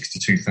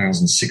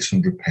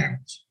 £362,600.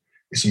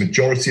 It's a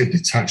majority of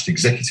detached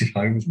executive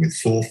homes with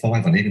 4,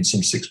 5 and even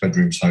some 6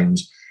 bedrooms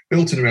homes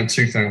built in around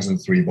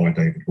 2003 by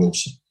David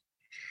Wilson.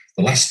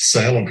 The last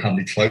sale on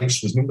Hadley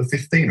Close was number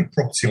 15, a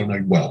property I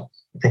know well.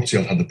 A property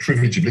I've had the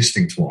privilege of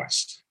listing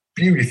twice.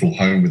 Beautiful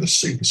home with a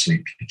super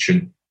sleek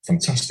kitchen,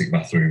 fantastic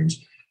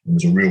bathrooms, and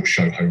was a real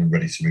show home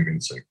ready to move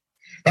into.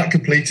 That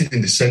completed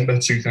in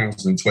December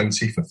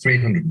 2020 for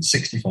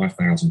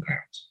 £365,000.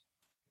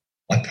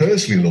 I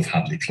personally love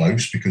Hadley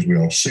Close because we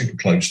are super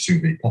close to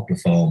the Poplar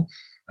Farm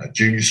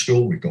Junior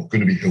School. We've got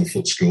Gunnerby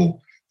Hillfoot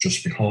School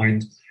just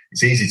behind.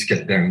 It's easy to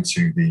get down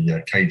to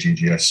the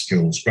KGGS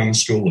Skills Grammar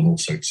School and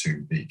also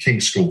to the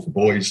King's School for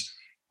Boys.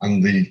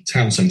 And the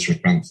town centre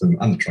of Grantham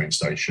and the train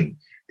station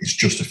is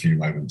just a few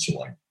moments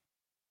away.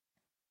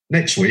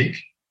 Next week,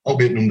 I'll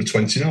be at number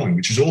 29,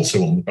 which is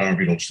also on the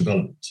Barraby Lodge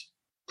development.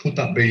 Could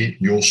that be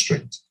your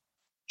street?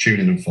 Tune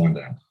in and find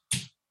out.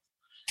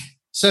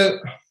 So,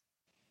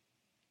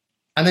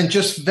 and then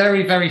just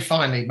very, very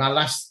finally, my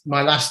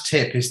last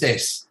tip is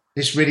this.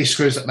 This really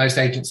screws up most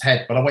agents'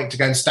 head, but I want you to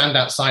go and stand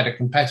outside a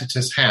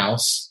competitor's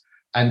house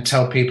and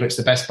tell people it's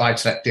the best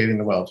buy-to-let deal in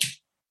the world.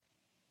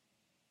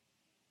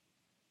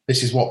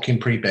 This is Watkin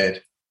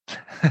Pre-Beard.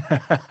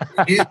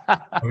 I'm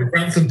a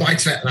Grantham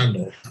buy-to-let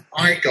landlord.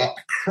 I got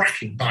a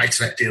cracking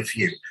buy-to-let deal for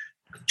you.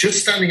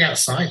 Just standing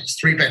outside, it's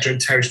 3-bedroom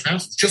terraced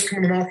house. It's just come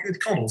on the market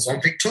with Connells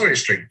on Victoria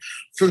Street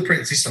for the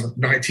princely sum of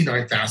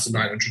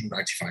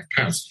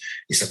 £99,995.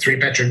 It's a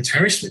 3-bedroom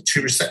terrace with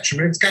 2 reception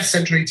rooms, gas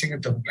central heating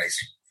and double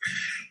glazing.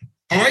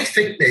 I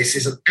think this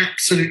is an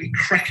absolutely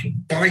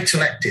cracking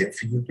buy-to-let deal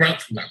for you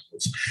Grantham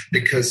landlords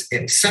because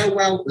it'll sell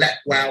well, let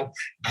well.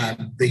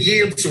 The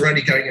yields are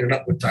only going in an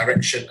upward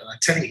direction. And I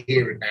tell you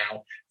here and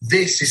now,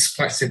 this is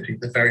quite simply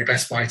the very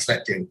best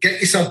buy-to-let deal.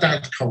 Get yourself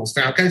down to Connells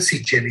now. Go and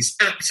see Jim. He's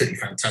absolutely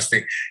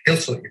fantastic. He'll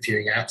sort your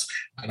viewing out.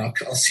 And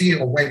I'll see you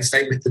on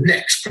Wednesday with the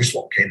next Chris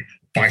Watkin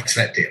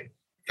buy-to-let deal.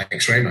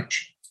 Thanks very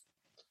much.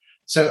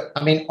 So,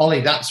 I mean, Ollie,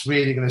 that's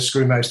really going to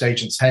screw most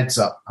agents' heads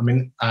up. I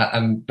mean,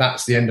 and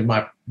that's the end of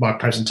my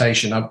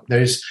presentation.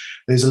 There's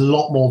a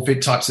lot more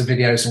types of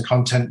videos and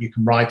content you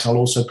can write. I'll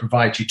also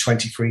provide you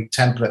 20 free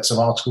templates of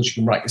articles you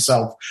can write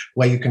yourself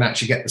where you can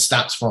actually get the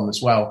stats from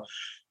as well.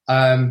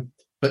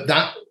 But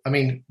that, I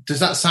mean,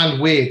 does that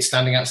sound weird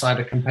standing outside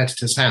a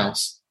competitor's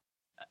house?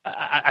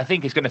 I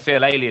think it's going to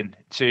feel alien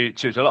to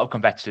a lot of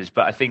competitors,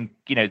 but I think,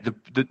 you know,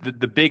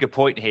 the bigger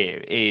point here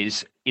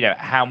is, you know,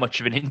 how much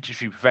of an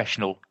industry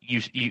professional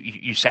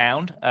you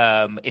sound.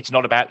 It's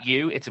not about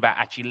you; it's about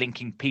actually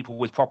linking people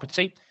with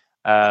property,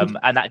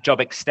 and that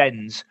job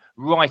extends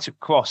right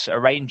across a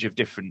range of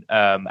different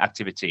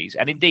activities.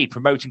 And indeed,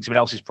 promoting someone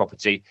else's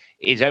property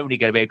is only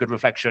going to be a good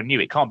reflection on you.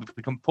 It can't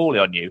become poorly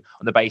on you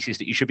on the basis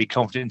that you should be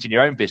confident in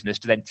your own business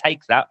to then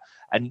take that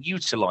and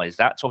utilise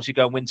that to obviously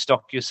go and win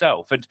stock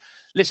yourself. And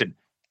listen,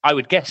 I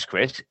would guess,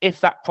 Chris, if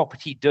that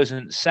property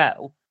doesn't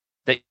sell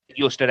that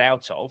you're stood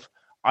out of,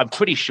 I'm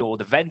pretty sure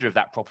the vendor of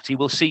that property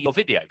will see your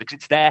video because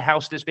it's their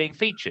house that's being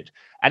featured.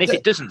 And if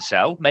it doesn't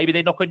sell, maybe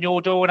they knock on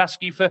your door and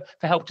ask you for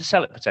help to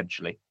sell it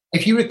potentially.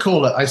 If you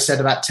recall it, I said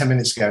about 10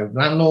 minutes ago,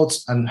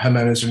 landlords and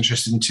homeowners are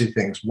interested in two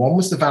things. One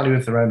was the value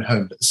of their own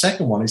home, but the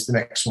second one is the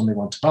next one they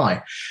want to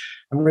buy.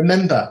 And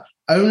remember,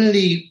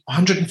 only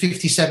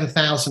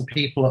 157,000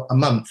 people a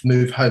month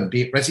move home,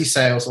 be it resi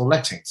sales or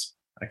lettings.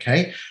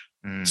 Okay.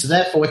 So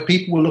therefore, if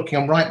people were looking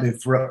on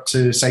Rightmove for up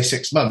to, say,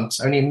 6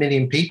 months, only 1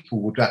 million people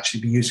would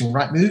actually be using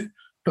Rightmove,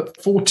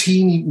 but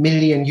 14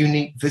 million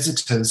unique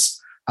visitors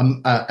a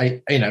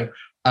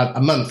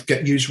month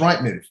use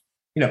Rightmove.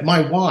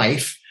 My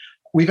wife,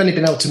 we've only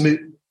been able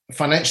to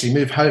financially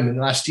move home in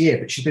the last year,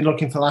 but she's been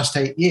looking for the last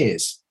 8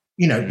 years.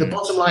 The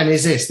bottom line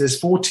is this: there's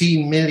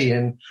 14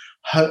 million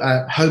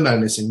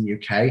homeowners in the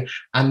UK,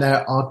 and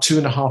there are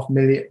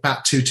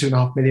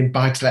 2.5 million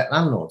buy-to-let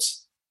landlords.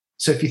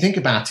 So if you think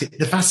about it,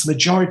 the vast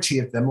majority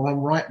of them are on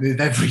Rightmove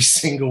every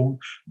single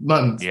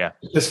month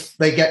because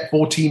they get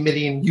 14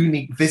 million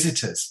unique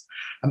visitors.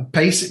 And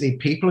basically,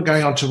 people are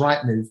going on to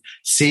Rightmove,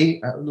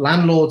 see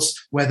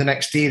landlords where the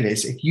next deal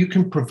is. If you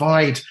can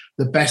provide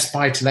the best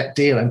buy-to-let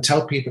deal and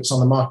tell people it's on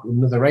the market with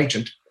another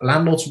agent,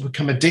 landlords will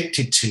become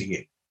addicted to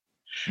you.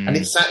 And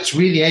it's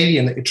really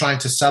alien that you're trying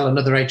to sell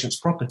another agent's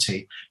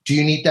property. Do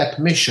you need their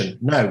permission?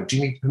 No. Do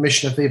you need the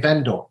permission of the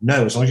vendor?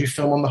 No. As long as you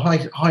film on the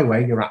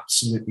highway, you're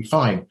absolutely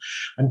fine.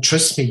 And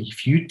trust me,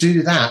 if you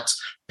do that,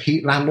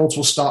 landlords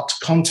will start to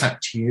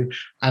contact you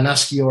and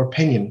ask you your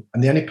opinion.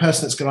 And the only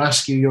person that's going to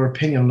ask you your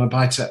opinion on a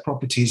buy-to-let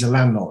property is a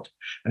landlord.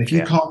 And if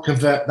you can't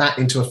convert that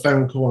into a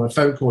phone call, and a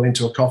phone call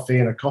into a coffee,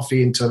 and a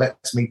coffee into a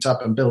let's meet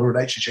up and build a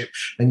relationship,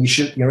 then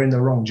you're in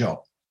the wrong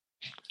job.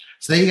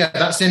 So there you go.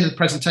 That's the end of the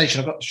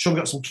presentation. We've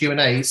got some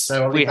Q&As.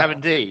 So we have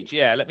indeed.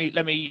 Yeah. Let me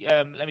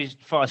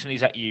fire some of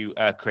these at you,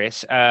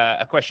 Chris.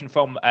 A question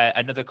from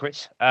another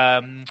Chris.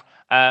 May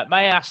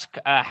I ask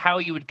how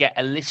you would get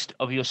a list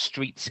of your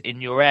streets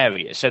in your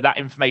area? So that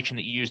information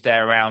that you used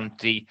there around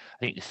the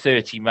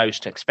 30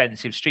 most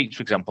expensive streets,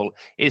 for example,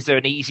 is there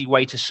an easy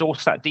way to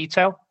source that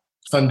detail?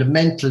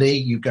 Fundamentally,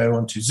 you go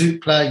onto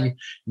Zoopla,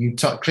 you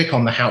click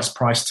on the house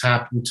price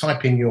tab, you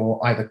type in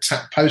your either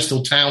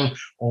postal town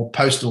or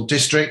postcode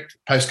district,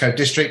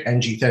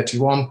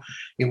 NG31.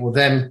 It will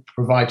then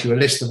provide you a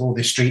list of all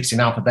the streets in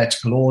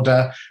alphabetical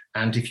order.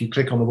 And if you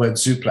click on the word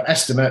Zoopla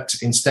estimate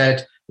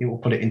instead, it will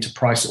put it into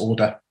price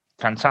order.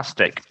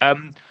 Fantastic.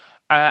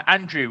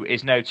 Andrew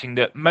is noting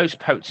that most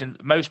posts in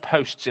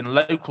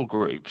local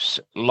groups,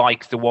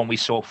 like the one we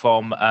saw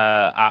from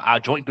our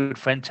joint good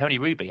friend Tony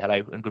Ruby.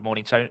 Hello and good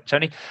morning,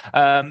 Tony.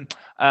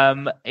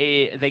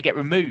 They get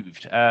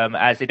removed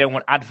as they don't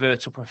want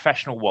adverts or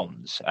professional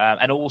ones,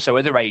 and also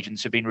other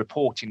agents have been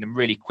reporting them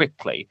really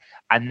quickly,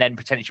 and then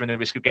potentially run the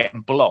risk of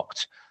getting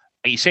blocked.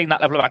 Are you seeing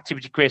that level of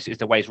activity, Chris? Is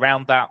there ways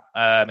around that?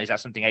 Is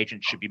that something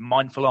agents should be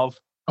mindful of?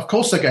 Of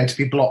course, they're going to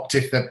be blocked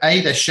if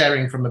they're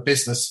sharing from a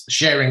business,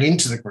 sharing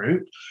into the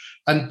group,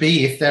 and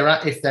B, if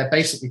they're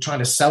basically trying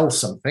to sell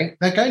something,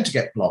 they're going to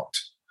get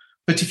blocked.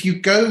 But if you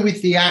go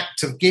with the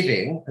act of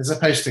giving as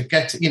opposed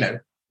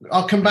to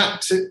I'll come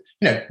back to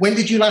when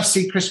did you last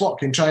see Chris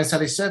Watkin try and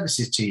sell his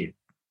services to you?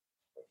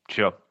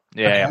 Sure,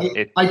 yeah.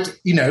 Okay?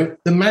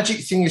 The magic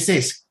thing is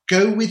this: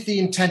 go with the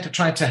intent of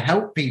trying to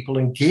help people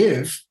and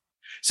give.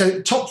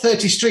 So, top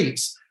 30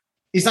 streets,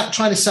 is that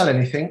trying to sell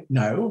anything?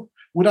 No.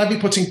 Would I be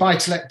putting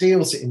buy-to-let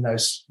deals in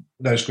those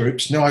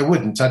groups? No, I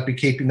wouldn't. I'd be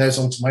keeping those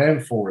onto my own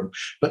forum.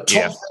 But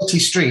top 30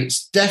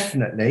 streets,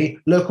 definitely.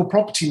 Local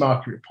property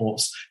market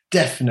reports,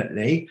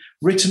 definitely.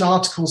 Written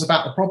articles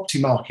about the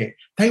property market.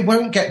 They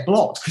won't get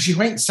blocked because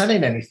you ain't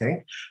selling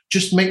anything.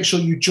 Just make sure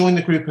you join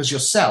the group as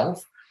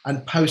yourself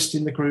and post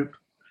in the group.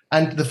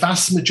 And the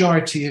vast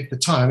majority of the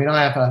time,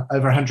 I have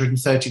over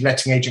 130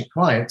 letting agent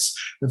clients.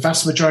 The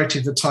vast majority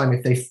of the time,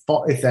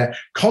 if their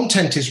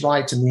content is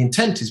right and the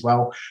intent is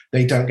well,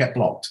 they don't get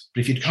blocked.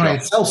 But if you try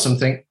and sell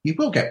something, you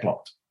will get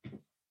blocked.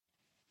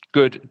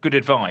 Good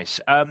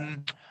advice. A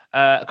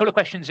couple of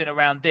questions in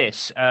around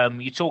this.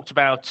 You talked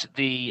about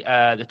the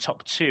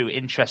top two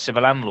interests of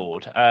a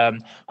landlord.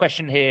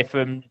 Question here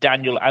from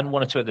Daniel and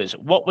one or two others.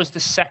 What was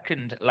the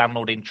second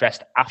landlord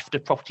interest after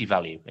property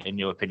value, in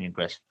your opinion,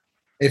 Chris?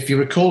 If you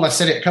recall, I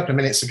said it a couple of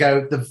minutes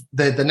ago,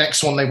 the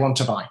next one they want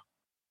to buy.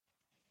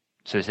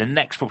 So it's the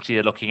next property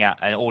they're looking at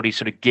and already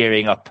sort of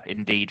gearing up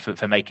indeed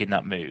for making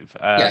that move.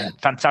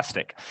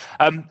 Fantastic.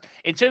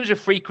 In terms of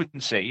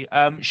frequency,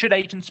 should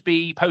agents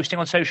be posting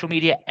on social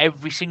media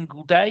every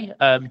single day?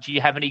 Do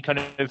you have any kind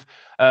of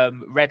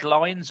red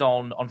lines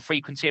on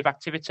frequency of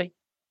activity?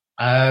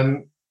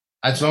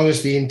 As long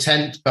as the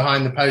intent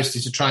behind the post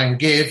is to try and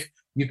give,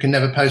 you can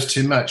never post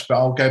too much. But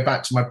I'll go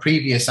back to my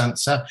previous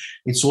answer.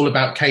 It's all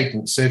about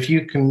cadence. So if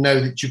you can know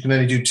that you can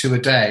only do 2 a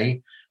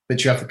day,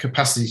 but you have the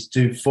capacity to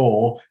do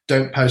 4,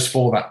 don't post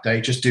 4 that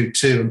day. Just do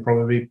 2 and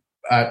probably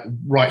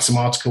write some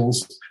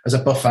articles as a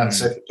buffer.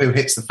 So if 2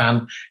 hits the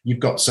fan,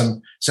 you've got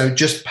some. So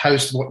just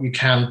post what you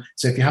can.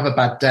 So if you have a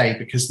bad day,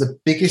 because the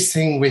biggest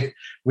thing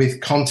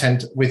with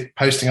content, with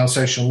posting on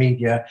social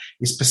media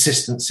is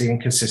persistency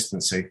and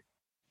consistency.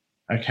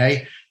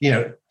 Okay.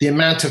 The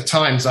amount of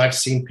times I've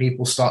seen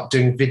people start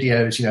doing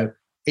videos,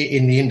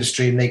 in the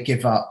industry and they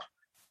give up.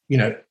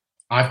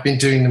 I've been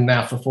doing them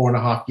now for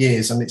 4.5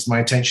 years, and it's my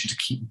intention to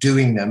keep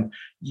doing them,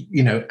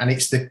 and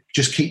it's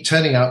just keep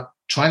turning up,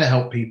 trying to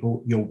help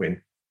people, you'll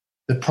win.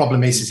 The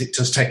problem is it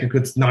does take a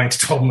good 9 to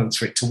 12 months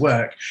for it to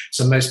work.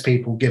 So most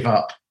people give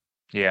up.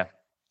 Yeah.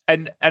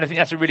 And I think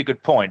that's a really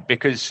good point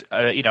because,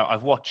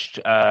 I've watched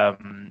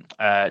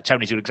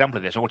Tony's a good example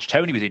of this. I watched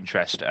Tony with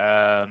interest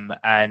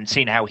and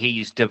seen how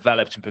he's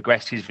developed and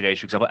progressed his videos,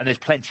 for example. And there's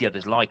plenty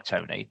others like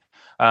Tony.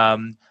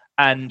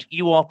 And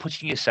you are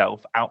putting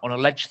yourself out on a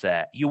ledge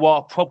there. You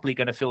are probably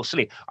going to feel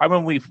silly. I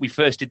remember we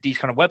first did these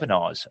kind of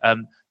webinars,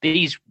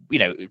 these,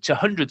 to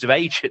hundreds of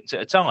agents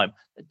at a time.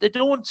 They're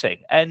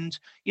daunting. And,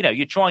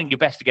 you're trying your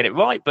best to get it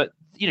right, but,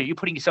 you're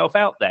putting yourself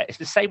out there. It's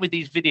the same with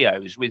these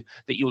videos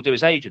that you'll do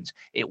as agents.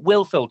 It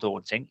will feel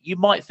daunting. You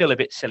might feel a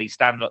bit silly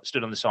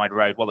stood on the side of the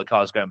road while the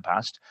car's going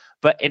past.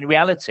 But in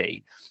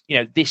reality,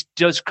 this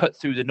does cut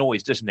through the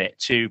noise, doesn't it,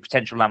 to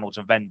potential landlords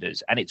and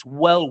vendors. And it's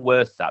well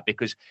worth that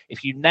because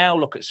if you now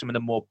look at some of the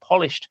more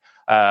polished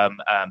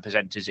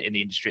presenters in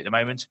the industry at the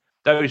moment,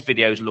 those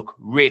videos look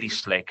really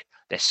slick.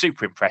 They're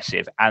super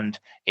impressive. And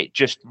it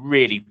just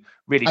really,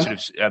 really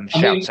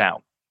shouts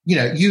out.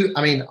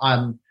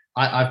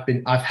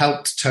 I've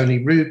helped Tony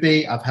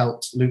Ruby, I've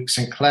helped Luke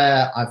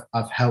Sinclair,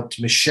 I've helped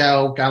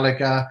Michelle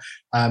Gallagher,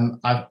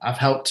 I've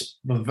helped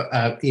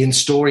Ian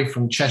Story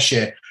from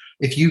Cheshire.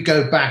 If you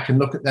go back and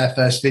look at their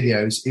first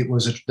videos,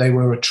 they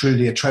were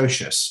truly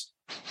atrocious.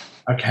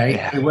 Okay,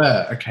 yeah. They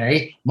were.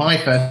 Okay, my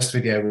first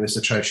video was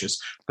atrocious.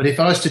 But if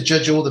I was to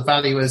judge all the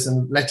valuers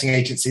and letting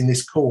agents in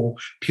this call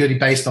purely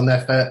based on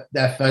their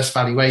first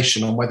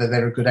valuation on whether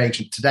they're a good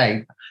agent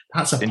today,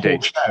 that's a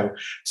poor show.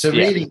 So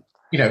really,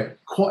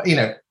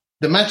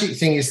 the magic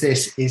thing is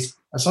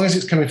as long as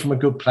it's coming from a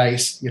good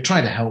place, you're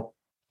trying to help.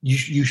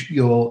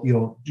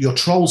 Your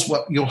trolls,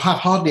 you'll have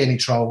hardly any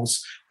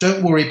trolls.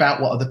 Don't worry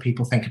about what other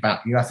people think about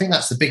you. I think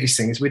that's the biggest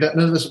thing is none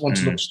of us want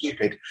to look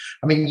stupid.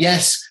 I mean,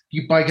 yes,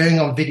 by going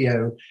on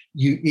video,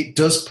 you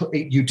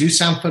do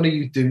sound funny,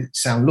 you do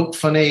look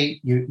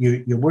funny.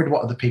 You're worried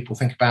what other people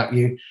think about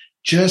you.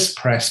 Just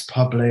press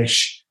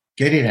publish,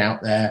 get it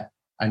out there,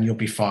 and you'll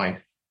be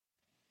fine.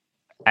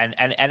 And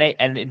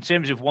in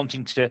terms of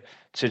wanting to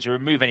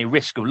remove any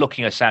risk of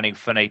looking or sounding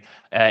funny,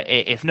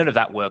 if none of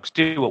that works,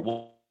 do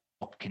what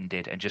Watkin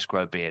did and just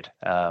grow a beard,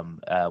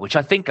 which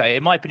I think,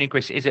 in my opinion,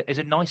 Chris, is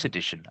a nice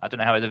addition. I don't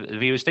know how the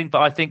viewers think,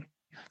 but I think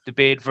the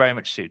beard very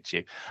much suits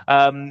you.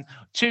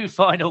 2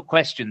 final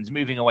questions,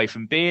 moving away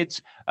from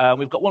beards.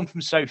 We've got one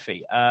from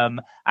Sophie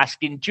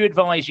asking, do you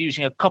advise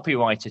using a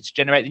copywriter to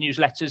generate the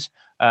newsletters?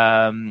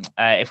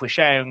 If we're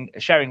sharing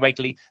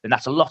regularly, then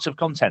that's a lot of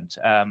content.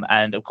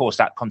 And of course,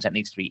 that content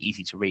needs to be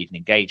easy to read and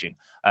engaging.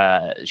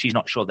 She's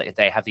not sure that if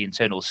they have the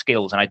internal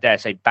skills, and I dare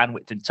say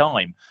bandwidth and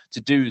time to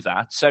do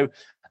that. So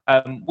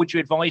would you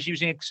advise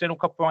using external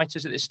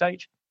copywriters at this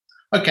stage?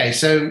 Okay,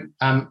 so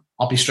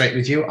I'll be straight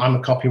with you. I'm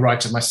a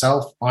copywriter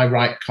myself. I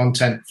write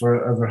content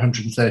for over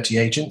 130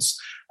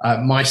 agents.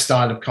 My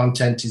style of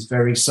content is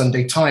very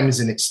Sunday Times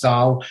in its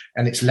style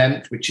and its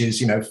length, which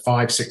is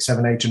 5, 6,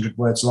 7, 800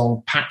 words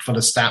long, packed full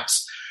of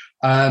stats.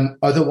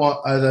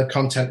 Other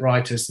content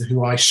writers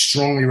who I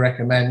strongly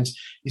recommend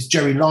is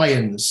Jerry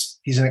Lyons.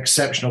 He's an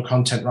exceptional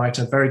content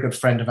writer, very good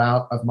friend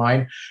of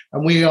mine,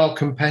 and we are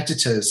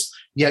competitors.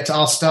 Yet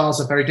our styles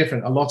are very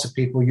different. A lot of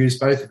people use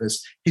both of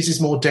us. His is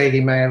more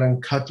Daily Mail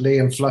and cuddly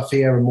and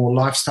fluffier and more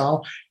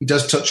lifestyle. He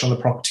does touch on the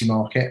property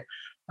market.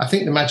 I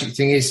think the magic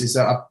thing is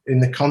that in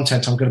the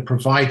content, I'm going to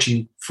provide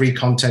you free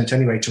content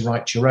anyway to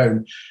write your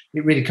own.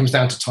 It really comes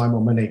down to time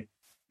or money.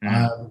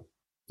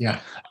 Yeah.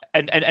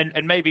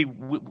 And maybe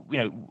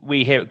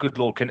we here at Good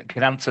Lord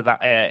can answer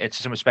that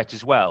to some respect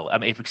as well.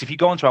 Because if you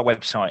go onto our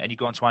website and you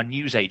go onto our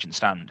newsagent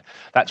stand,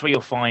 that's where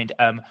you'll find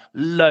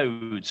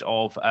loads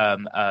of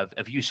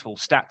useful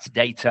stats,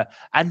 data,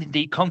 and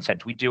indeed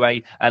content. We do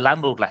a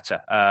landlord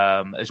letter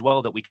as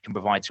well that we can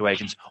provide to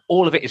agents.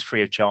 All of it is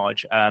free of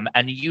charge,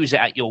 and you use it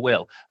at your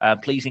will.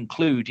 Please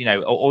include,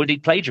 or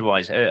indeed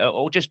plagiarize,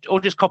 or just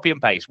copy and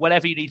paste,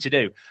 whatever you need to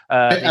do.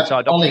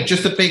 Ollie,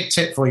 just a big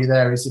tip for you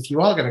there is if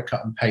you are going to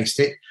cut and paste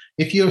it.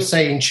 If you're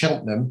saying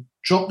Cheltenham,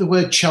 drop the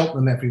word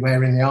Cheltenham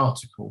everywhere in the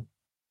article.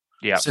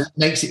 Yeah. So it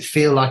makes it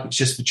feel like it's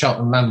just for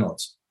Cheltenham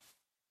landlords.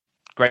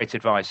 Great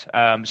advice.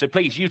 So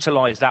please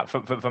utilise that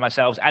for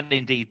myself and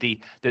indeed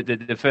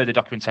the further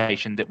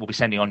documentation that we'll be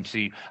sending on to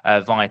you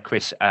via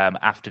Chris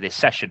after this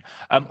session.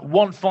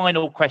 One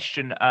final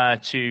question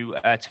to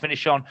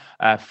finish on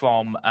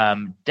from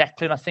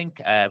Declan, I think.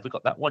 Have we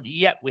got that one?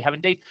 Yep, we have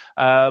indeed.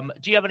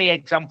 Do you have any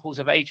examples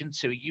of agents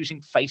who are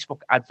using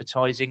Facebook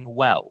advertising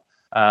well?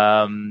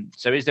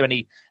 So is there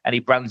any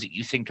brands that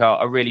you think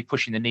are really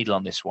pushing the needle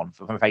on this one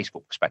from a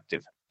Facebook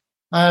perspective?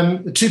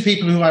 The two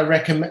people who I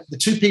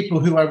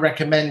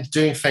recommend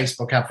doing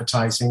Facebook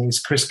advertising is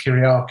Chris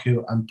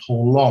Kiriakou and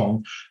Paul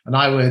Long. And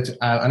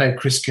I know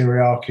Chris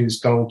Kiriakou's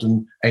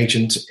golden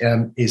agent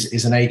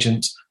is an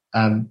agent.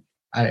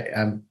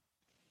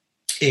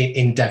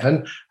 in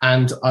Devon,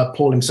 and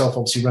Paul himself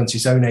obviously runs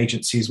his own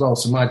agency as well.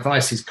 So my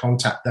advice is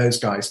contact those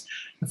guys.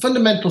 The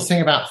fundamental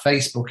thing about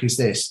Facebook is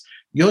this.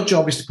 Your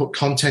job is to put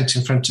content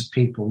in front of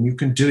people, and you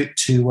can do it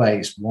two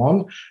ways.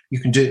 One, you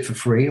can do it for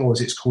free, or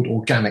as it's called,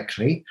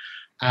 organically.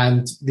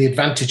 And the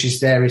advantages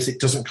there is it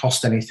doesn't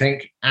cost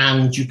anything,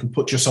 and you can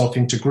put yourself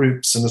into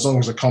groups. And as long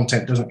as the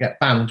content doesn't get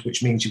banned,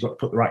 which means you've got to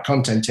put the right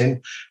content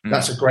in,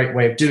 that's a great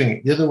way of doing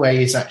it. The other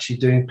way is actually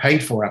doing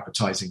paid for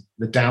advertising.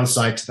 The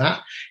downside to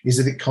that is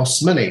that it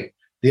costs money.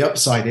 The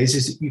upside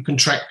is that you can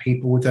track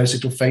people with those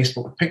little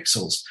Facebook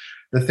pixels.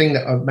 The thing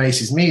that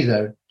amazes me,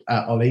 though,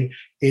 Ollie,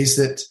 is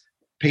that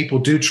people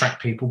do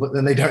track people, but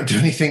then they don't do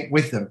anything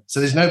with them. So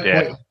there's no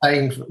point in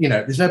paying.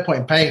 There's no point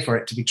in paying for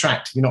it to be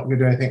tracked if you're not going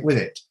to do anything with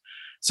it.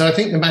 So I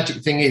think the magic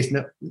thing is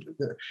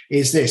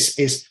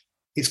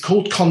it's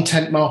called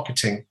content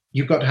marketing.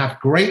 You've got to have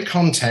great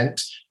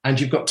content and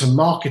you've got to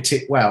market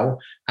it well.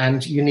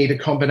 And you need a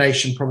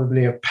combination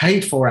probably of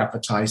paid for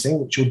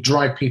advertising, which will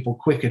drive people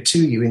quicker to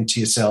you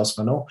into your sales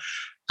funnel,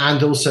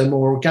 and also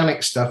more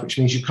organic stuff, which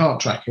means you can't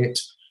track it,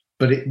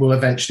 but it will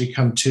eventually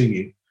come to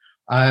you.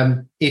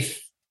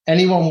 If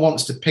anyone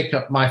wants to pick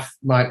up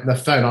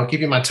the phone, I'll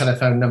give you my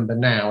telephone number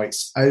now.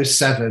 It's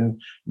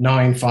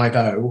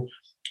 07950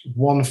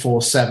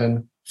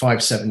 147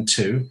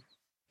 572,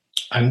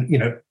 and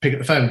pick up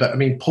the phone. But I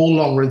mean, Paul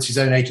Long runs his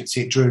own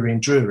agency at Drury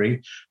and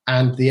Drury,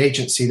 and the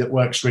agency that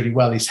works really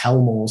well is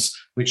Helmors,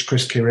 which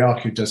Chris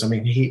Kyriakou does. I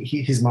mean,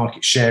 his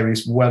market share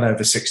is well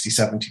over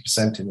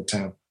 60-70% in the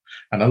town,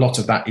 and a lot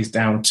of that is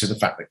down to the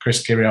fact that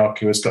Chris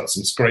Kyriakou has got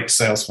some great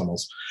sales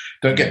funnels.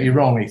 Don't get me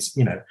wrong; it's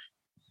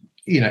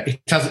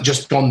it hasn't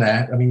just gone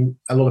there. I mean,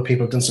 a lot of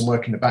people have done some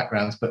work in the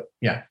background, but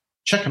yeah,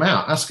 check them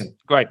out, ask them.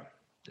 Great.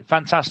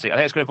 Fantastic. I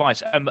think that's good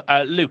advice.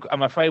 Luke,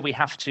 I'm afraid we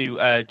have to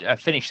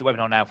finish the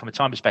webinar now from a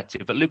time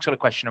perspective, but Luke's got a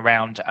question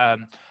around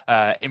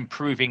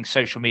improving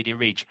social media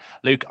reach.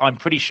 Luke, I'm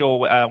pretty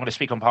sure, I want to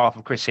speak on behalf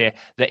of Chris here,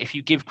 that if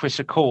you give Chris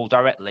a call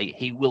directly,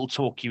 he will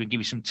talk you and give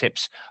you some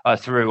tips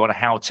through on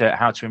how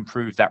to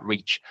improve that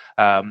reach.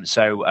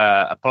 So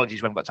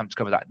apologies we haven't got time to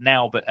cover that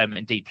now, but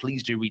indeed,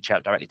 please do reach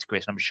out directly to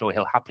Chris, and I'm sure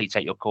he'll happily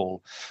take your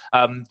call.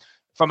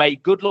 From a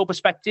Good Law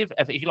perspective,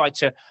 if you'd like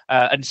to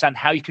understand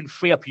how you can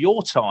free up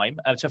your time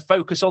to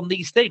focus on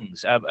these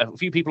things, a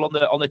few people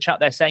on the chat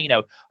there saying,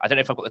 I don't know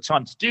if I've got the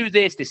time to do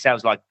this. This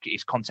sounds like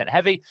it's content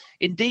heavy.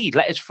 Indeed,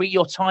 let us free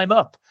your time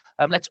up.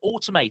 Let's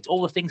automate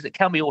all the things that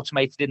can be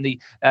automated in the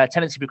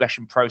tenancy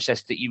progression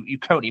process that you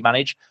currently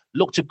manage.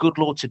 Look to Good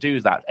Law to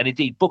do that. And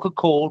indeed, book a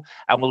call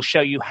and we'll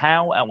show you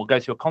how, and we'll go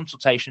through a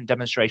consultation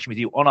demonstration with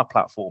you on our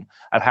platform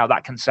of how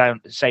that can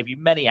save you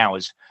many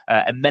hours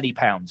and many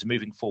pounds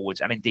moving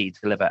forwards, and indeed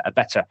deliver a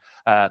better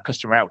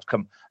customer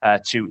outcome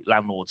to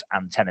landlords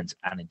and tenants,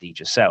 and indeed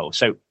yourselves.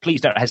 So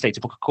please don't hesitate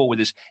to book a call with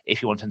us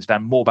if you want to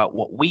understand more about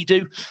what we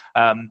do.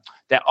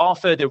 There are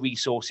further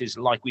resources,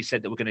 like we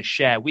said, that we're going to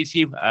share with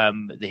you.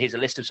 Here's a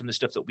list of some of the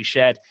stuff that will be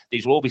shared.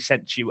 These will all be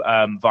sent to you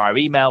via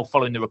email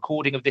following the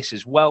recording of this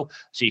as well,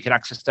 so you can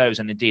access those.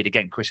 And indeed,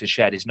 again, Chris has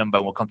shared his number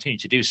and will continue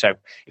to do so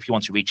if you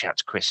want to reach out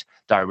to Chris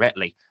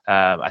directly.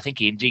 I think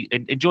he indeed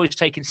enjoys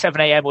taking 7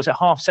 a.m. or is it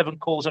 7:30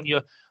 calls on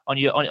your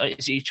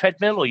is it your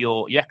treadmill or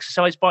your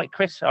exercise bike,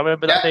 Chris? I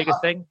remember that being a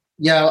thing.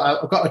 Yeah,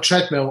 I've got a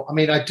treadmill. I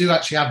mean, I do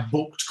actually have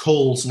booked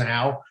calls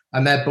now,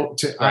 and they're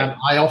booked. Right.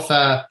 I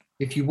offer.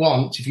 If you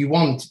want,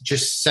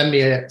 just send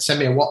me a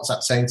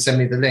WhatsApp saying send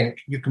me the link.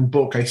 You can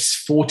book a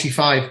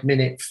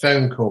 45-minute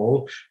phone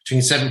call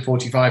between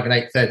 7:45 and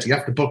 8:30. You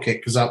have to book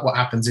it because what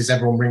happens is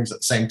everyone rings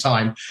at the same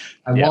time.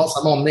 And whilst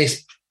I'm on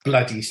this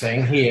bloody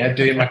thing here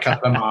doing my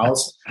couple of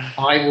miles,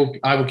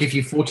 I will give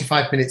you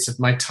 45 minutes of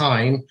my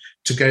time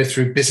to go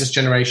through business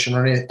generation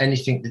or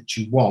anything that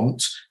you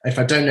want. If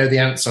I don't know the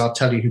answer, I'll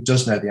tell you who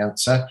does know the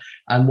answer.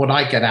 And what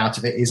I get out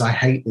of it is I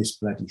hate this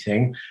bloody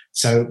thing.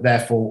 So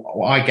therefore,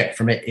 what I get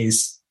from it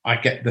is I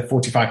get the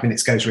 45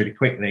 minutes goes really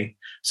quickly.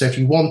 So if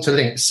you want a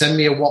link, send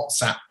me a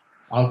WhatsApp.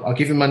 I'll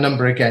give you my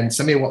number again.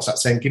 Send me a WhatsApp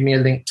saying, give me a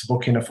link to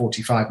book in a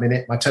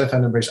 45-minute. My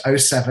telephone number is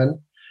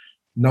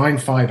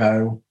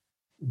 07950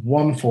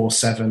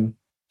 147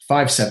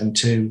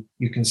 572.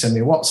 You can send me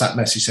a WhatsApp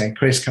message saying,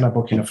 Chris, can I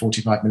book in a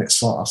 45-minute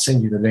slot? I'll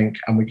send you the link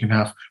and we can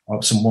have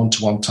some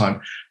one-to-one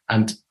time.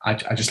 And I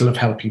just love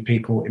helping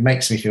people. It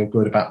makes me feel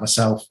good about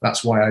myself.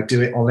 That's why I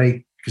do it,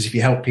 Ollie, because if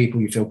you help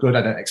people, you feel good.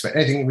 I don't expect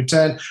anything in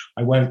return.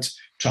 I won't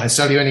try and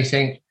sell you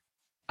anything.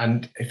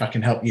 And if I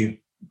can help you,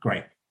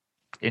 great.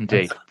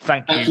 Indeed.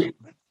 Thank you.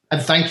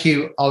 And thank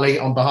you, Ollie,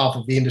 on behalf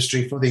of the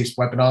industry for these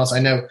webinars. I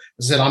know,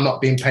 as I said, I'm not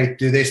being paid to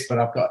do this, but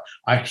I've got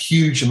a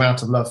huge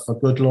amount of love for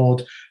Good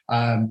Lord.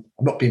 I'm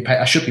not being paid.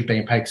 I should be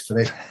being paid for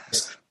this,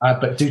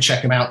 but do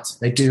check them out.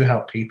 They do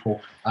help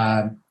people.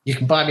 You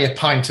can buy me a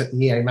pint at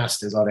the EA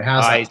Masters, Ollie.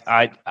 How's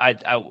that?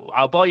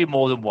 I'll buy you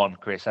more than one,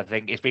 Chris. I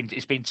think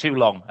it's been too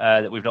long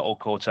that we've not all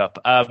caught up.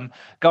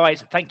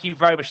 Guys, thank you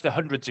very much to the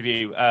hundreds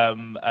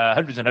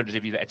and hundreds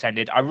of you that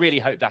attended. I really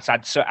hope that's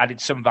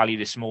added some value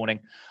this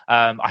morning.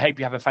 I hope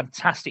you have a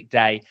fantastic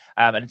day.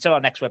 And until our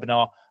next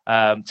webinar,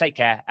 take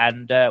care,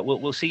 and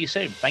we'll see you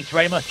soon. Thank you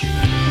very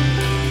much.